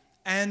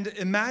 And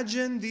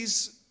imagine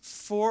these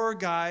 4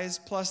 guys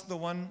plus the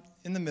one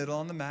in the middle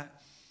on the mat.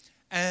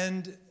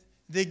 And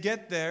they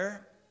get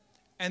there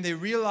and they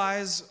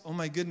realize, oh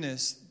my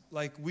goodness,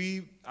 I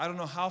don't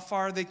know how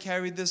far they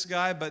carried this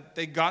guy, but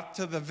they got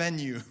to the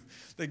venue.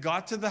 They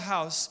got to the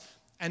house,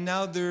 and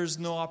now there's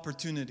no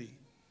opportunity.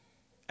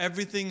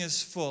 Everything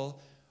is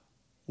full.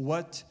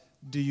 What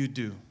do you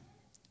do?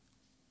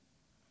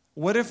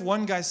 What if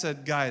one guy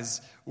said,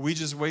 guys, we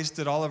just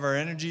wasted all of our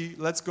energy.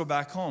 Let's go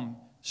back home.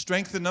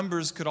 Strength in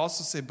numbers could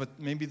also say, but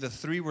maybe the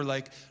 3 were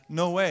like,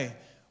 no way.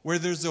 Where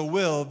there's a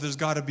will, there's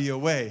got to be a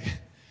way.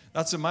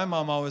 That's what my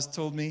mom always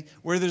told me.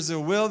 Where there's a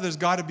will, there's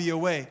got to be a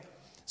way.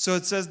 So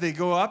it says they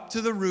go up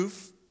to the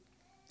roof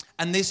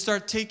and they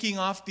start taking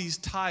off these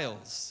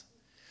tiles.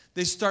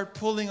 They start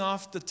pulling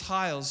off the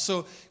tiles.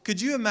 So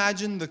could you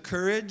imagine the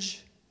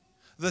courage,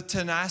 the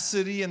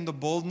tenacity, and the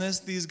boldness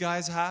these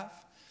guys have?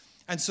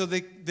 And so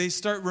they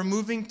start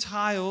removing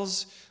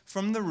tiles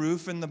from the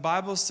roof. And the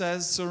Bible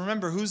says, so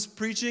remember, who's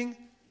preaching?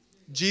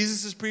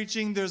 Jesus is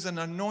preaching. There's an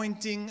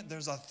anointing.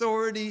 There's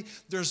authority.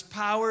 There's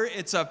power.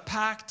 It's a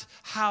packed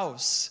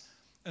house.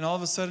 And all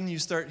of a sudden you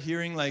start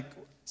hearing like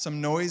some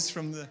noise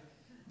from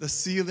the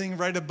ceiling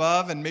right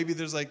above. And maybe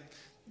there's like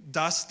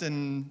dust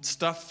and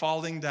stuff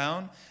falling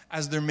down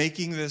as they're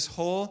making this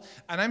hole.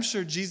 And I'm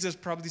sure Jesus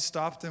probably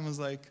stopped and was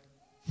like,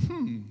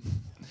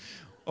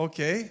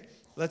 okay,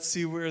 let's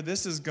see where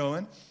this is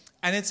going.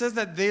 And it says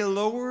that they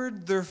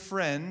lowered their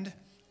friend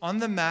on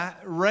the mat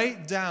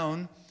right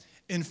down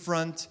in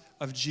front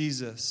of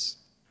Jesus.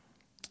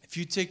 If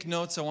you take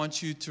notes, I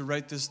want you to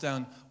write this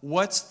down.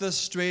 What's the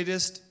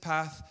straightest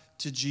path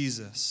to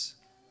Jesus?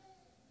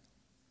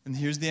 And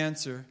here's the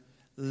answer.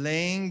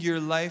 Laying your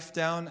life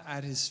down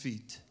at his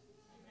feet.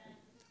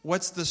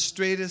 What's the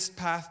straightest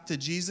path to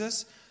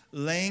Jesus?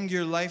 Laying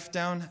your life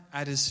down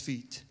at his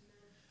feet.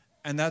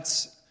 And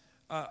that's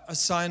a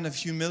sign of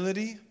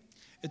humility.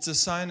 It's a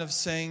sign of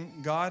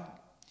saying, God,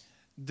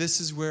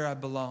 this is where I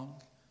belong.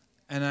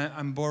 And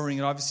I'm borrowing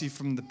it obviously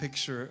from the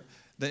picture,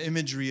 the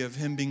imagery of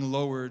him being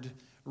lowered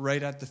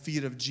right at the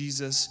feet of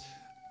Jesus.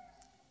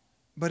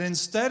 But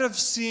instead of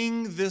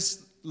seeing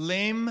this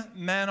lame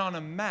man on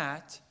a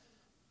mat,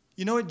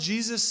 you know what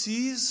Jesus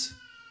sees?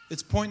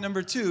 It's point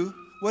number 2.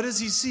 What does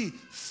he see?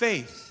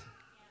 Faith.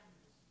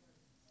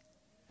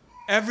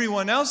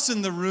 Everyone else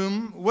in the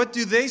room, what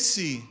do they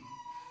see?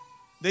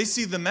 They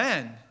see the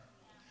man.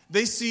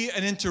 They see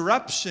an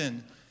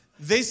interruption.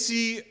 They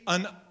see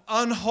an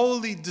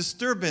unholy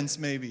disturbance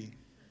maybe.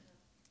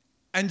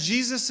 And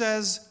Jesus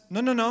says,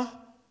 no.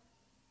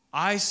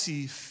 I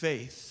see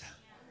faith.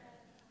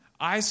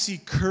 I see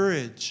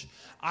courage.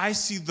 I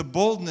see the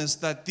boldness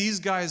that these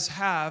guys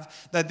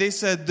have, that they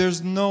said,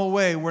 there's no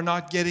way we're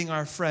not getting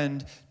our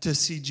friend to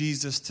see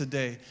Jesus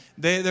today.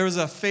 There was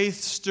a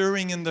faith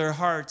stirring in their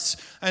hearts.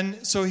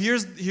 And so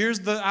here's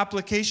the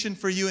application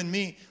for you and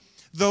me.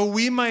 Though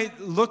we might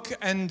look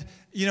and,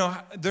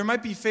 there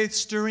might be faith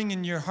stirring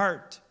in your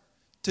heart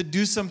to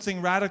do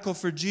something radical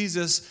for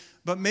Jesus,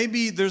 but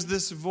maybe there's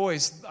this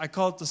voice, I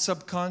call it the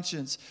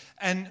subconscious,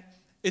 and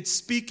it's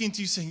speaking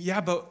to you saying, yeah,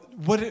 but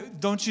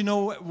don't you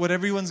know what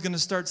everyone's going to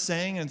start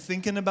saying and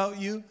thinking about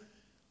you?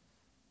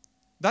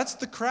 That's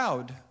the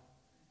crowd.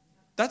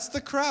 That's the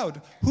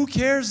crowd. Who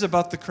cares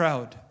about the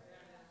crowd?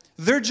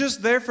 They're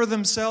just there for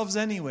themselves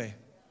anyway.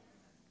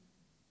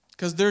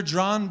 Because they're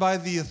drawn by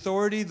the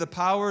authority, the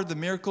power, the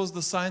miracles,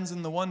 the signs,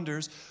 and the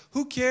wonders.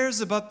 Who cares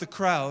about the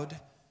crowd?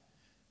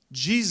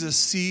 Jesus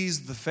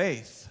sees the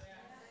faith.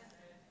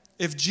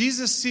 If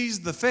Jesus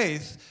sees the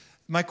faith,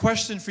 my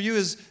question for you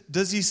is,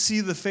 does he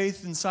see the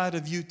faith inside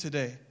of you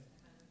today?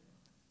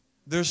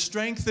 There's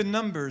strength in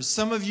numbers.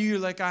 Some of you are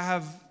like, I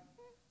have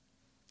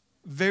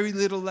very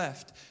little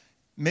left.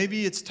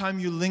 Maybe it's time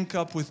you link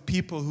up with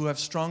people who have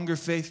stronger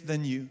faith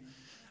than you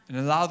and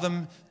allow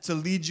them to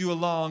lead you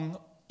along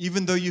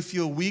even though you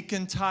feel weak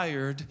and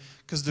tired,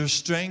 because there's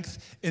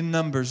strength in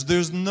numbers.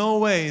 There's no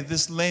way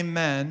this lame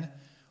man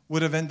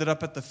would have ended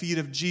up at the feet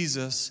of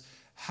Jesus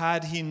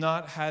had he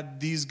not had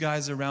these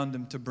guys around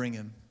him to bring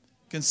him.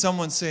 Can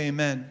someone say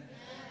amen?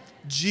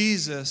 Amen.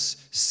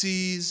 Jesus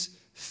sees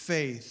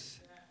faith.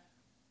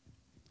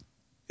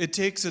 It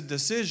takes a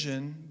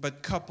decision,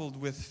 but coupled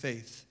with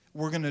faith.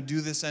 We're going to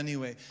do this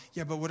anyway.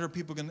 Yeah, but what are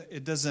people going to...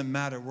 It doesn't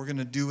matter. We're going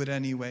to do it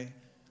anyway.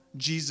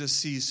 Jesus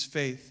sees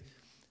faith.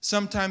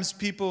 Sometimes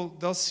people,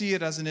 they'll see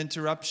it as an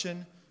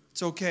interruption.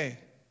 It's okay.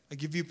 I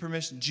give you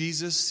permission.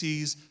 Jesus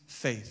sees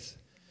faith.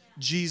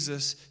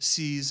 Jesus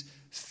sees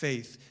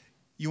faith.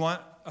 You want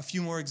a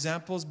few more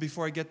examples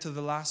before I get to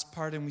the last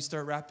part and we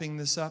start wrapping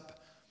this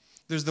up?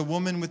 There's the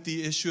woman with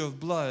the issue of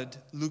blood,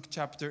 Luke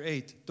chapter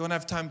 8. Don't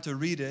have time to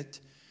read it.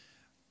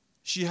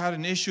 She had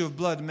an issue of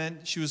blood,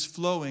 meant she was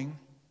flowing.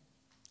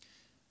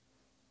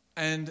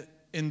 And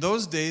in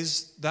those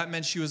days, that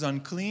meant she was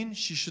unclean.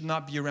 She should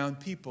not be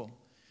around people.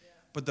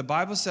 But the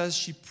Bible says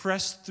she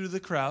pressed through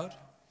the crowd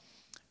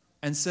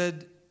and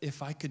said,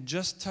 if I could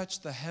just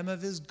touch the hem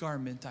of his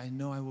garment, I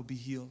know I will be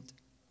healed.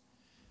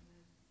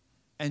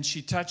 And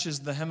she touches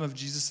the hem of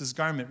Jesus'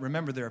 garment.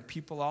 Remember, there are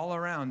people all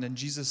around, and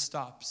Jesus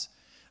stops.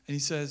 And he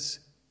says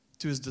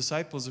to his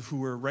disciples who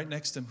were right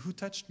next to him, who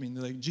touched me? And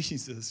they're like,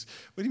 Jesus,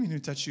 what do you mean who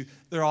touched you?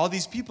 There are all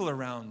these people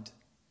around.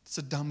 It's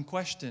a dumb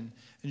question.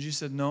 And Jesus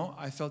said, no,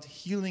 I felt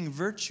healing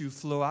virtue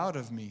flow out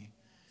of me.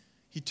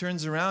 He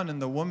turns around,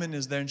 and the woman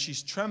is there, and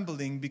she's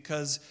trembling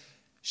because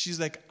she's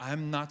like,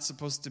 I'm not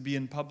supposed to be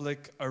in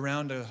public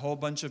around a whole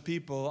bunch of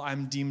people.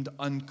 I'm deemed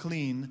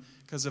unclean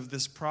because of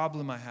this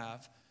problem I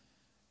have.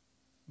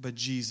 But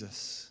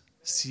Jesus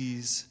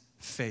sees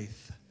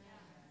faith.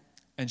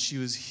 and she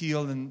was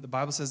healed. And the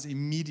Bible says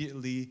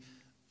immediately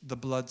the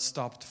blood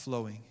stopped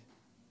flowing.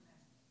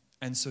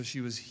 And so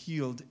she was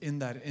healed in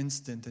that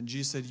instant. And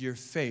Jesus said, your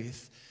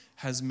faith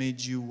has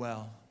made you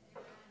well.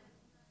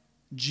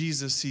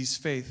 Jesus sees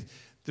faith.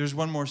 There's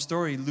one more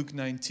story, Luke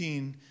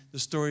 19, the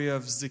story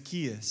of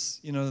Zacchaeus.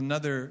 You know,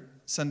 another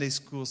Sunday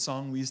school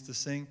song we used to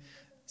sing.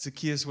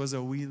 Zacchaeus was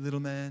a wee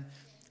little man.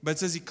 But it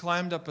says he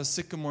climbed up a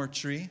sycamore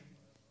tree.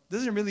 It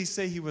doesn't really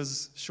say he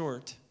was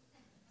short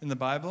in the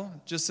Bible.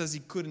 It just says he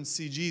couldn't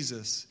see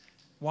Jesus.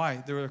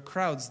 Why? There were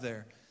crowds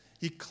there.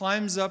 He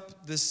climbs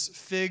up this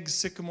fig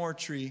sycamore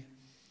tree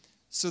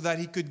so that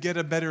he could get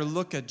a better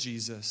look at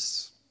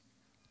Jesus.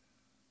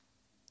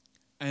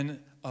 And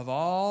of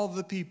all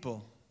the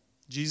people,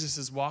 Jesus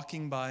is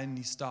walking by and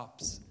he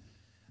stops.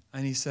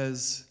 And he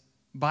says,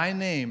 by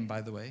name,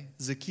 by the way,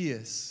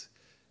 Zacchaeus,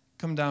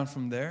 come down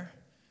from there.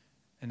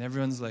 And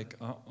everyone's like,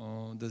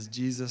 uh-oh, does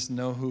Jesus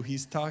know who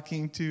he's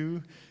talking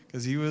to?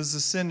 Because he was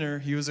a sinner.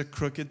 He was a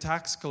crooked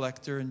tax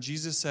collector. And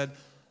Jesus said,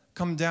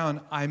 come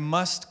down. I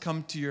must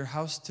come to your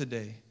house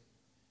today.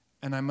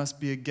 And I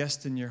must be a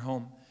guest in your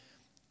home.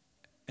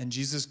 And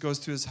Jesus goes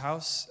to his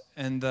house.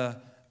 And the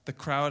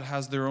crowd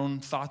has their own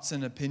thoughts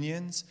and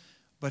opinions.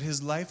 But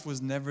his life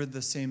was never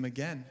the same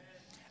again.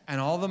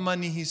 And all the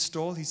money he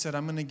stole, he said,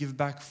 I'm going to give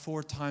back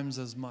 4 times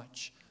as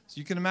much. So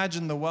you can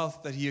imagine the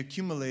wealth that he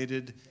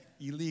accumulated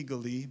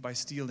illegally by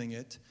stealing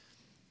it.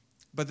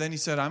 But then he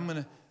said, I'm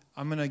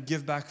going to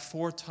give back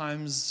 4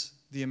 times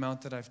the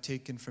amount that I've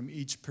taken from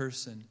each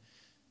person.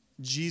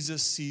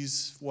 Jesus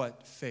sees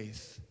what?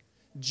 Faith.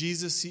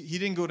 He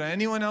didn't go to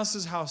anyone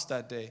else's house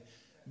that day,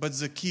 but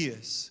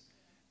Zacchaeus.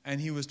 And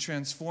he was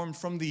transformed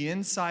from the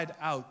inside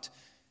out.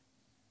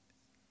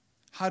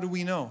 How do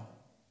we know?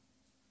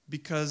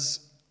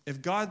 Because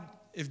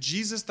if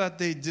Jesus that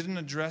day didn't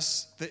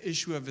address the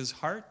issue of his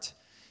heart,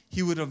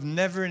 he would have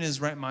never in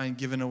his right mind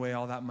given away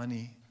all that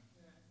money.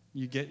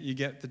 You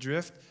get the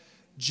drift?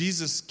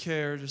 Jesus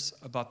cares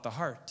about the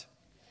heart.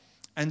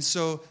 And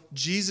so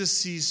Jesus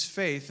sees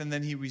faith and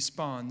then he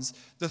responds.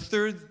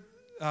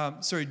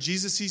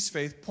 Jesus sees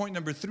faith. Point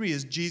number 3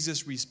 is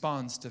Jesus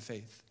responds to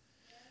faith.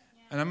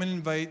 And I'm going to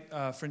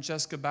invite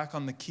Francesca back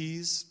on the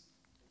keys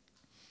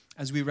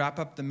as we wrap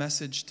up the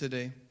message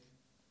today.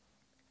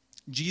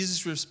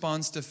 Jesus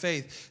responds to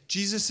faith.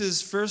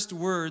 Jesus' first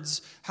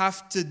words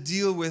have to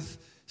deal with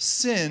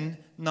sin,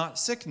 not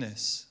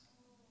sickness.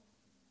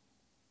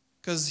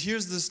 Because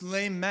here's this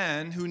lame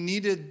man who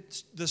needed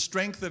the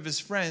strength of his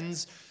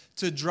friends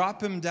to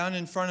drop him down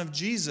in front of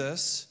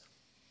Jesus.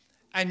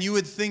 And you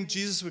would think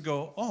Jesus would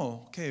go,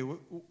 oh, okay,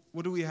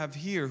 what do we have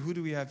here? Who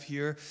do we have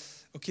here?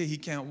 Okay, he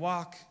can't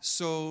walk,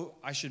 so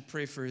I should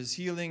pray for his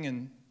healing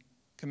and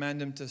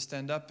command him to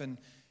stand up. And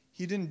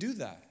he didn't do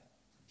that.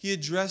 He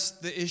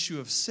addressed the issue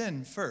of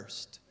sin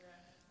first.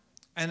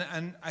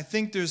 And I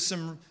think there's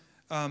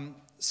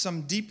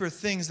some deeper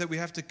things that we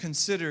have to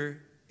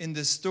consider in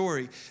this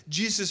story.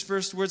 Jesus'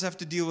 first words have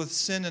to deal with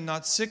sin and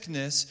not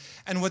sickness.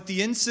 And what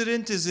the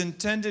incident is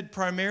intended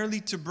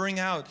primarily to bring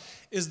out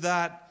is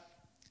that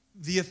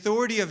the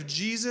authority of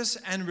Jesus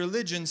and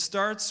religion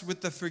starts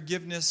with the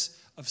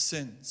forgiveness of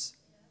sins.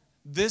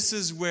 This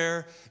is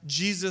where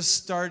Jesus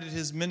started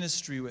his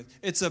ministry with.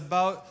 It's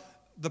about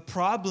the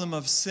problem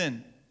of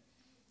sin.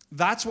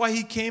 That's why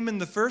he came in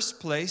the first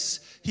place.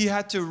 He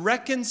had to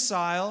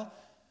reconcile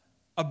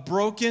a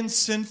broken,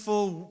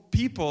 sinful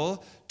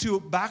people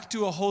back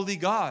to a holy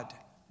God.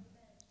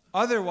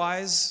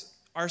 Otherwise,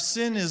 our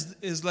sin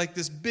is like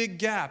this big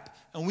gap,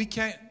 and we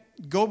can't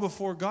go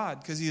before God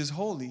because he is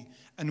holy,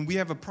 and we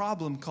have a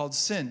problem called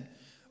sin.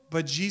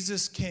 But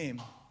Jesus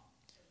came,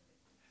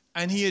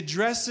 and he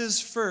addresses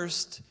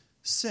first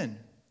sin,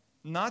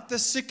 not the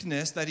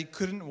sickness that he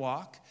couldn't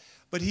walk,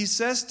 but he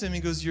says to him, he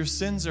goes, your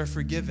sins are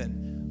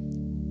forgiven.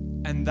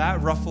 And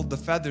that ruffled the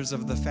feathers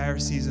of the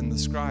Pharisees and the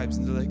scribes.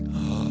 And they're like,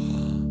 oh,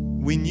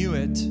 we knew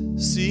it.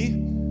 See,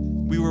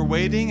 we were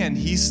waiting and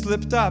he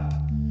slipped up.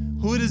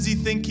 Who does he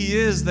think he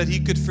is that he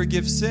could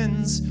forgive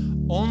sins?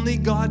 Only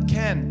God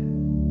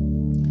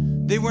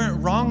can. They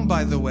weren't wrong,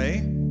 by the way.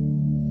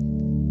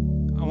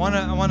 I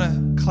want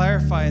to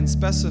clarify and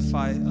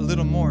specify a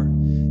little more.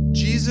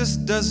 Jesus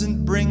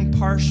doesn't bring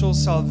partial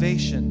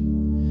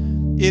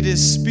salvation. It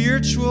is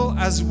spiritual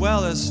as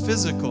well as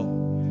physical.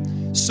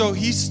 So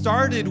he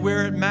started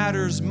where it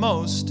matters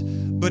most,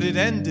 but it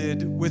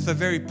ended with a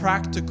very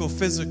practical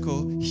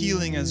physical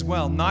healing as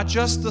well. Not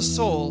just the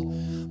soul,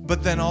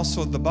 but then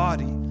also the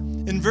body.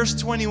 In verse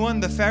 21,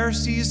 the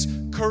Pharisees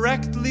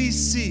correctly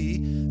see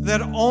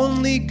that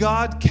only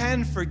God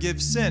can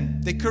forgive sin.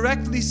 They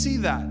correctly see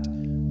that,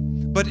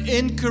 but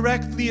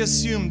incorrectly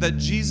assume that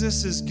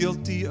Jesus is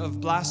guilty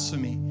of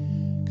blasphemy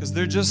because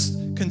they're just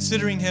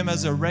considering him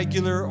as a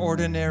regular,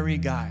 ordinary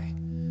guy.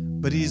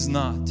 But he's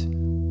not.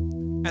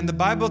 And the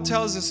Bible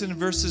tells us in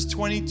verses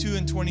 22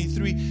 and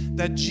 23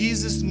 that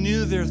Jesus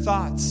knew their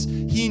thoughts.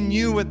 He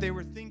knew what they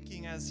were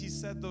thinking as he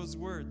said those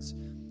words.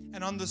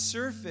 And on the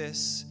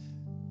surface,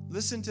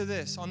 listen to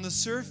this. On the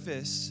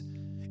surface,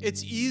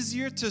 it's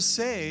easier to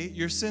say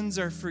your sins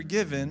are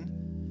forgiven.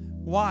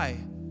 Why?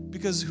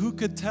 because who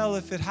could tell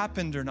if it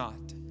happened or not,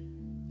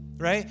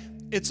 right?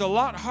 It's a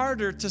lot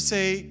harder to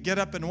say, get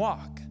up and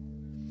walk.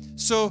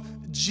 So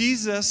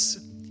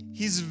Jesus,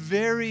 he's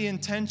very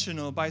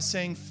intentional by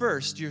saying,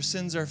 first, your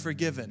sins are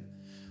forgiven.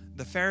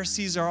 The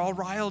Pharisees are all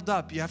riled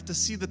up. You have to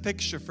see the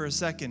picture for a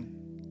second.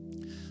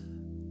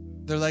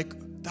 They're like,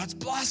 that's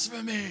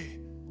blasphemy.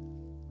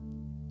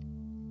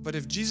 But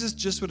if Jesus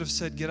just would have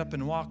said, get up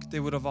and walk, they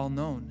would have all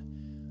known.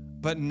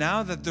 But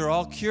now that they're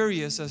all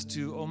curious as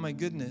to, oh my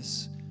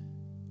goodness,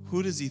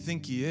 who does he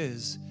think he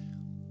is?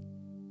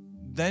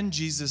 Then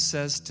Jesus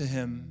says to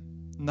him,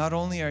 not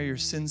only are your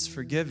sins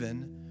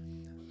forgiven,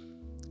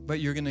 but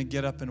you're going to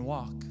get up and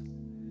walk.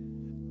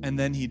 And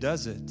then he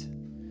does it.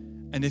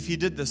 And if he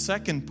did the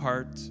second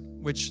part,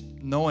 which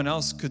no one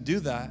else could do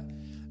that,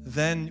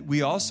 then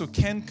we also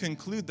can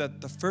conclude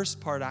that the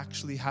first part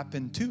actually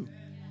happened too.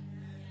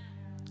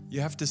 You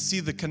have to see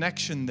the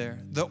connection there.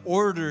 The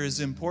order is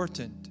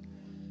important.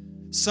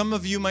 Some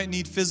of you might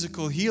need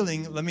physical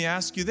healing. Let me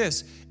ask you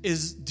this.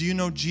 Do you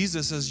know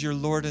Jesus as your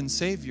Lord and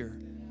Savior?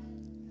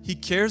 He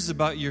cares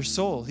about your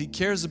soul. He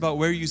cares about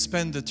where you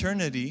spend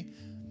eternity.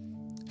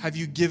 Have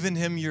you given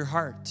him your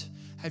heart?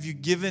 Have you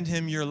given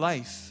him your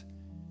life?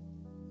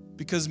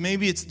 Because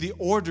maybe it's the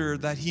order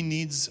that he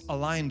needs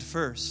aligned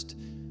first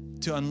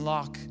to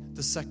unlock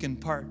the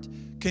second part.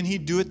 Can he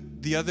do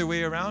it the other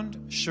way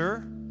around?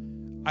 Sure.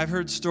 I've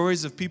heard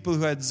stories of people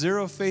who had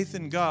zero faith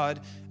in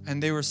God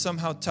and they were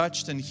somehow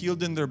touched and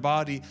healed in their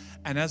body,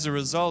 and as a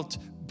result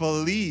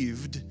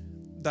believed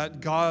that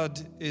God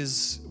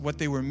is what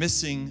they were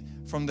missing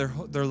from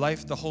their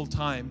life the whole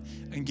time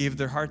and gave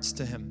their hearts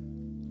to him.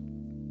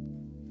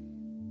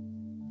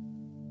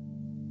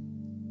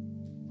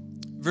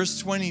 Verse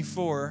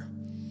 24,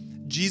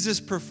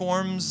 Jesus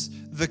performs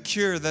the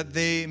cure that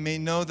they may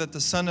know that the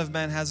Son of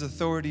Man has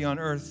authority on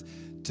earth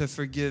to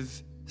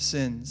forgive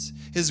sins.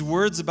 His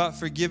words about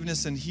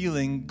forgiveness and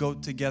healing go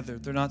together.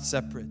 They're not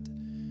separate.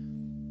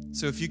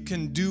 So if you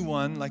can do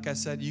one, like I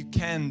said, you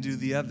can do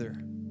the other.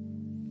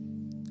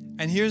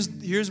 And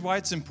here's why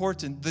it's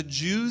important. The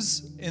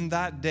Jews in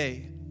that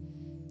day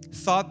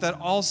thought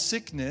that all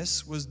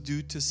sickness was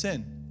due to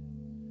sin.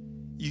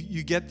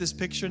 You get this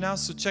picture now?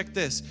 So check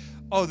this.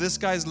 Oh, this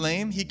guy's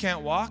lame. He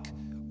can't walk.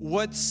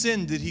 What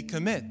sin did he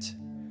commit?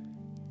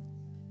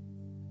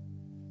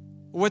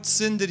 What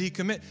sin did he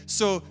commit?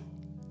 So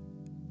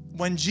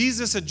when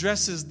Jesus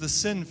addresses the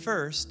sin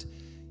first,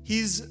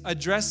 he's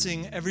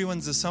addressing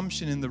everyone's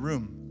assumption in the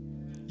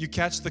room. You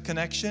catch the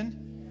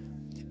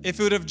connection? If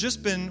it would have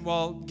just been,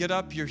 well, get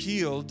up, you're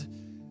healed,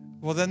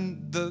 well,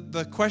 then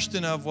the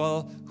question of,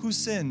 well, who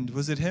sinned?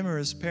 Was it him or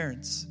his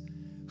parents?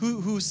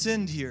 Who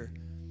sinned here?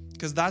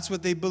 Because that's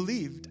what they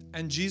believed.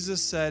 And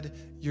Jesus said,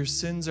 your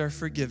sins are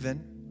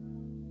forgiven.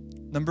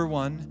 Number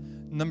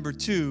one. Number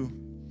two,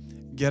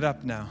 get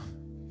up now.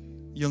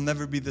 You'll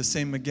never be the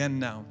same again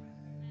now.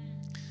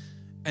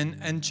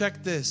 And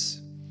check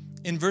this.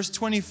 In verse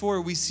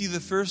 24, we see the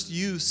first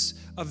use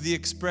of the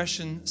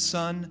expression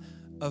Son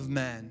of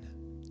Man.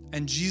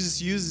 And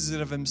Jesus uses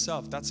it of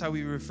himself. That's how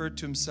he referred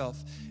to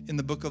himself in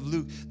the book of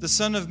Luke. The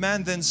Son of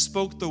Man then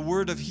spoke the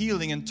word of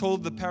healing and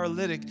told the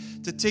paralytic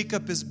to take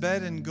up his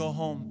bed and go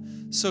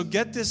home. So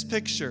get this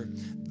picture.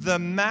 The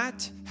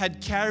mat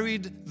had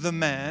carried the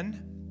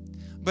man,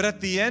 but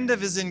at the end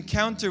of his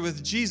encounter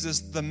with Jesus,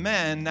 the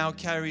man now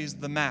carries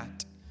the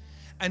mat.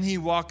 And he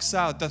walks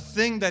out. The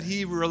thing that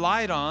he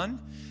relied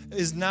on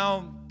is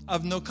now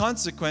of no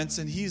consequence,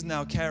 and he's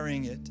now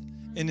carrying it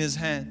in his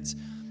hands.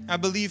 I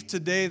believe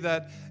today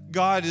that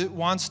God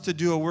wants to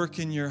do a work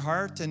in your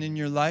heart and in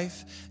your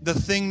life. The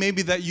thing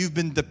maybe that you've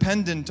been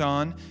dependent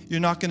on, you're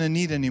not going to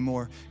need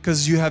anymore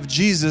because you have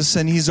Jesus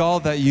and he's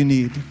all that you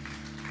need.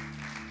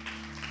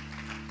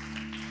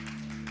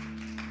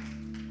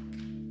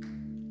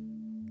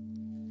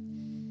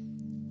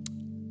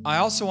 I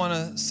also want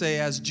to say,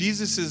 as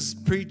Jesus is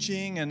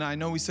preaching, and I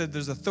know we said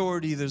there's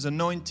authority, there's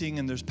anointing,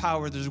 and there's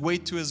power, there's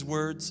weight to his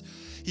words.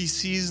 He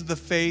sees the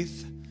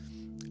faith,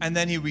 and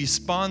then he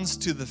responds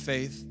to the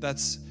faith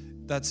that's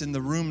in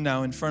the room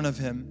now in front of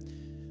him.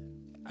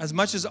 As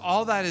much as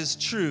all that is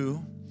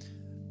true,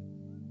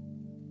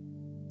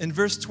 in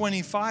verse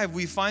 25,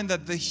 we find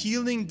that the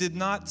healing did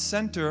not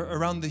center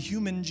around the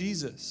human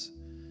Jesus.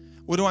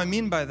 What do I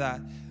mean by that?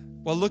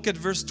 Well, look at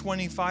verse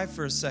 25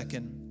 for a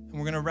second. And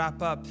we're going to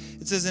wrap up.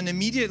 It says, and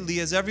immediately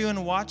as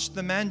everyone watched,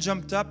 the man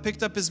jumped up,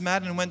 picked up his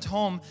mat, and went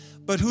home.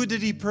 But who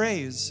did he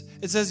praise?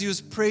 It says he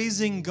was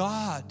praising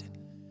God.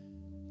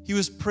 He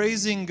was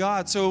praising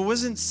God. So it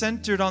wasn't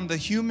centered on the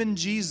human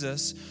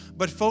Jesus,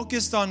 but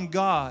focused on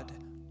God.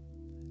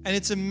 And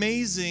it's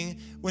amazing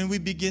when we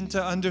begin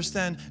to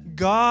understand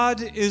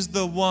God is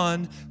the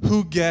one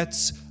who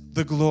gets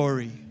the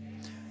glory.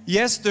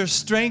 Yes, there's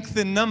strength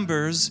in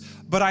numbers,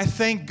 but I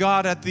thank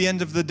God at the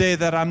end of the day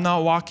that I'm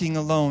not walking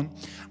alone.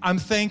 I'm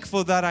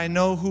thankful that I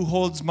know who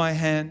holds my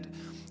hand.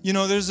 You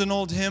know, there's an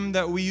old hymn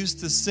that we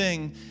used to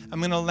sing. I'm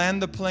going to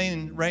land the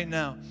plane right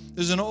now.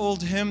 There's an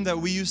old hymn that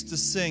we used to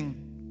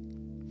sing.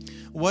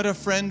 What a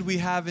friend we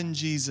have in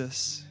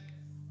Jesus.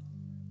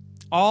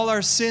 All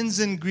our sins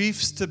and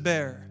griefs to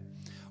bear.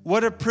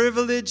 What a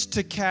privilege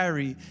to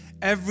carry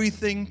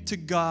everything to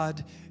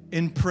God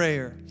in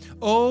prayer.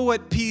 Oh,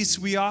 what peace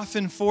we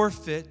often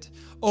forfeit.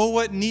 Oh,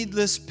 what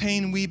needless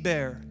pain we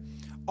bear.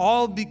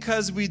 All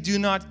because we do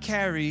not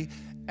carry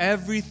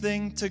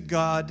everything to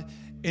God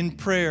in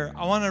prayer.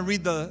 I want to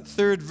read the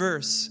third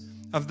verse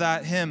of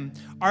that hymn.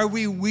 Are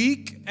we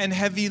weak and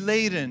heavy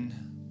laden,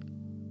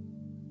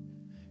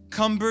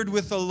 cumbered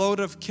with a load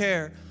of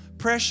care?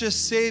 Precious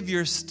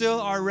Savior,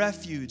 still our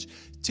refuge.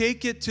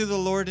 Take it to the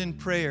Lord in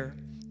prayer.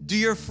 Do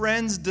your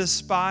friends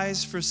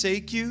despise,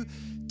 forsake you?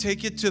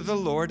 Take it to the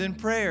Lord in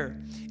prayer.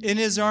 In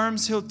His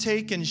arms He'll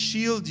take and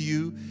shield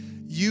you.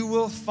 You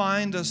will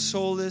find a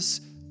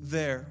solace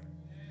there.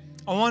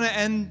 I want to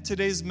end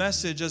today's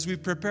message as we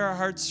prepare our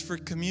hearts for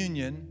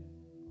communion.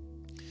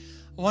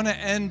 I want to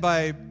end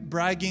by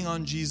bragging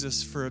on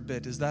Jesus for a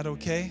bit. Is that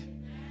okay?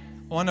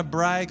 I want to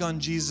brag on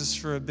Jesus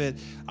for a bit.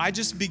 I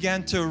just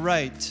began to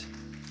write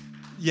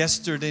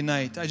yesterday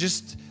night. I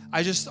just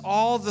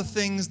all the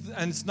things,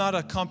 and it's not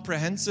a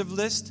comprehensive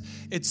list.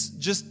 It's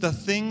just the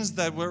things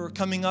that were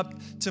coming up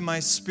to my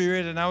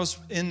spirit, and I was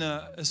in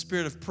a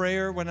spirit of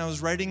prayer when I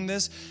was writing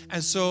this.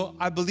 And so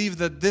I believe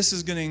that this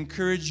is going to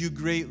encourage you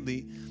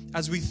greatly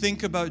as we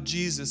think about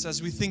Jesus,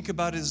 as we think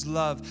about His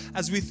love,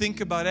 as we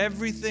think about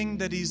everything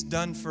that He's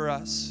done for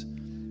us.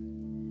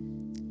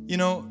 You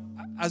know,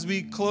 as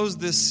we close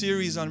this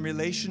series on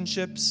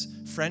relationships,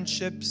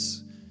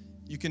 friendships,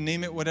 you can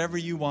name it whatever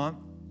you want.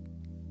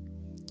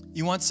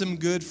 You want some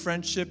good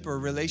friendship or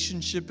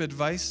relationship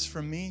advice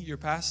from me, your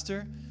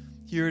pastor?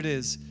 Here it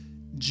is.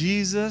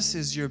 Jesus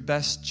is your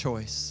best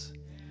choice.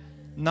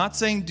 Not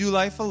saying do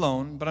life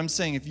alone, but I'm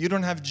saying if you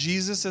don't have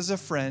Jesus as a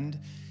friend,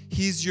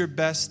 He's your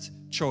best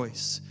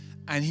choice.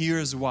 And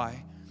here's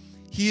why.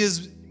 He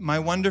is my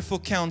wonderful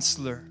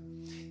counselor.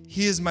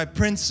 He is my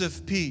Prince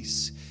of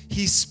Peace.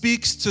 He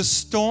speaks to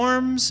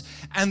storms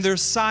and they're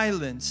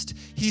silenced.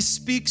 He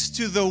speaks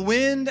to the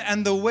wind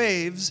and the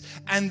waves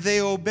and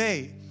they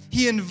obey.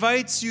 He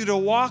invites you to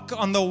walk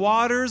on the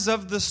waters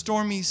of the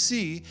stormy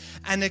sea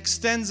and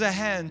extends a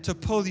hand to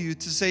pull you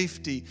to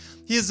safety.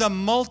 He is a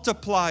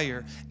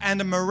multiplier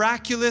and a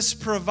miraculous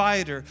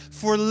provider,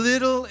 for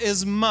little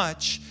is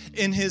much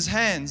in His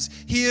hands.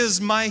 He is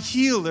my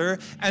healer,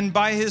 and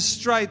by His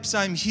stripes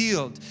I'm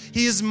healed.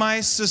 He is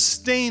my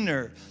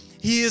sustainer.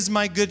 He is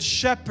my good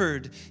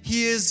shepherd.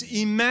 He is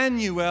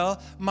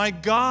Emmanuel, my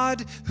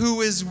God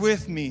who is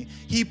with me.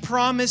 He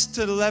promised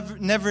to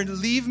never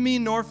leave me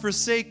nor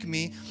forsake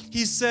me.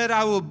 He said,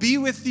 I will be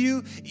with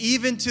you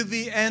even to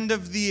the end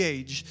of the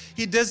age.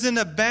 He doesn't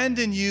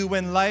abandon you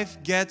when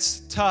life gets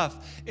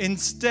tough.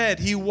 Instead,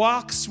 He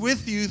walks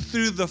with you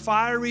through the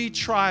fiery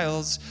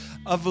trials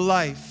of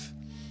life.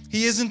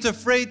 He isn't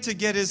afraid to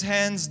get His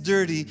hands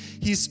dirty.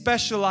 He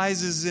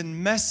specializes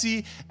in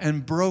messy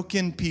and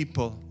broken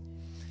people.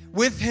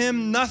 With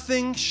Him,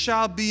 nothing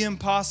shall be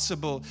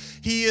impossible.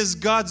 He is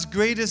God's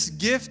greatest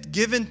gift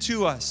given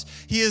to us.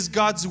 He is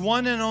God's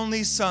one and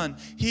only Son.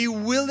 He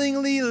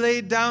willingly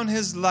laid down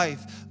His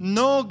life.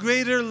 No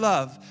greater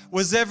love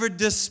was ever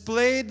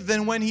displayed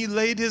than when He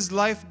laid His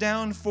life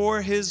down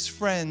for His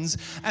friends.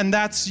 And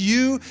that's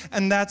you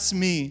and that's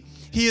me.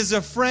 He is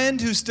a friend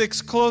who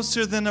sticks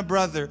closer than a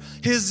brother.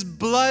 His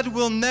blood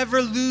will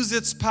never lose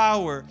its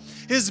power.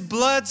 His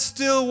blood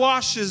still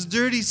washes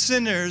dirty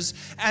sinners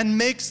and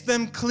makes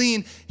them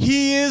clean.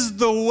 He is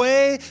the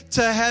way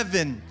to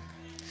heaven.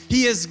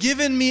 He has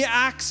given me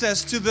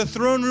access to the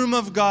throne room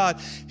of God.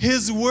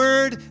 His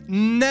word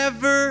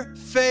never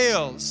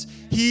fails.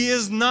 He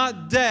is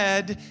not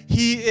dead.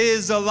 He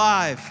is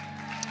alive.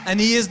 And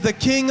He is the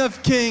King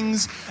of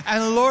Kings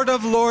and Lord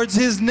of Lords.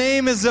 His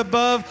name is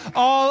above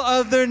all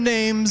other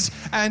names,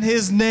 and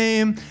His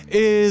name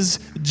is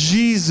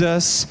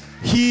Jesus.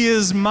 He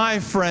is my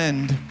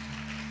friend,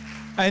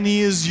 and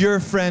He is your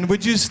friend.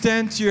 Would you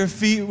stand to your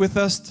feet with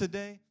us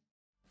today?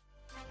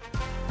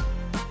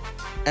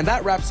 And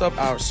that wraps up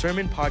our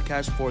sermon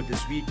podcast for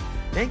this week.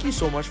 Thank you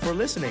so much for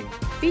listening.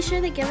 Be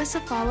sure to give us a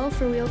follow,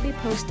 for we'll be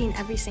posting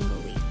every single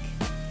week.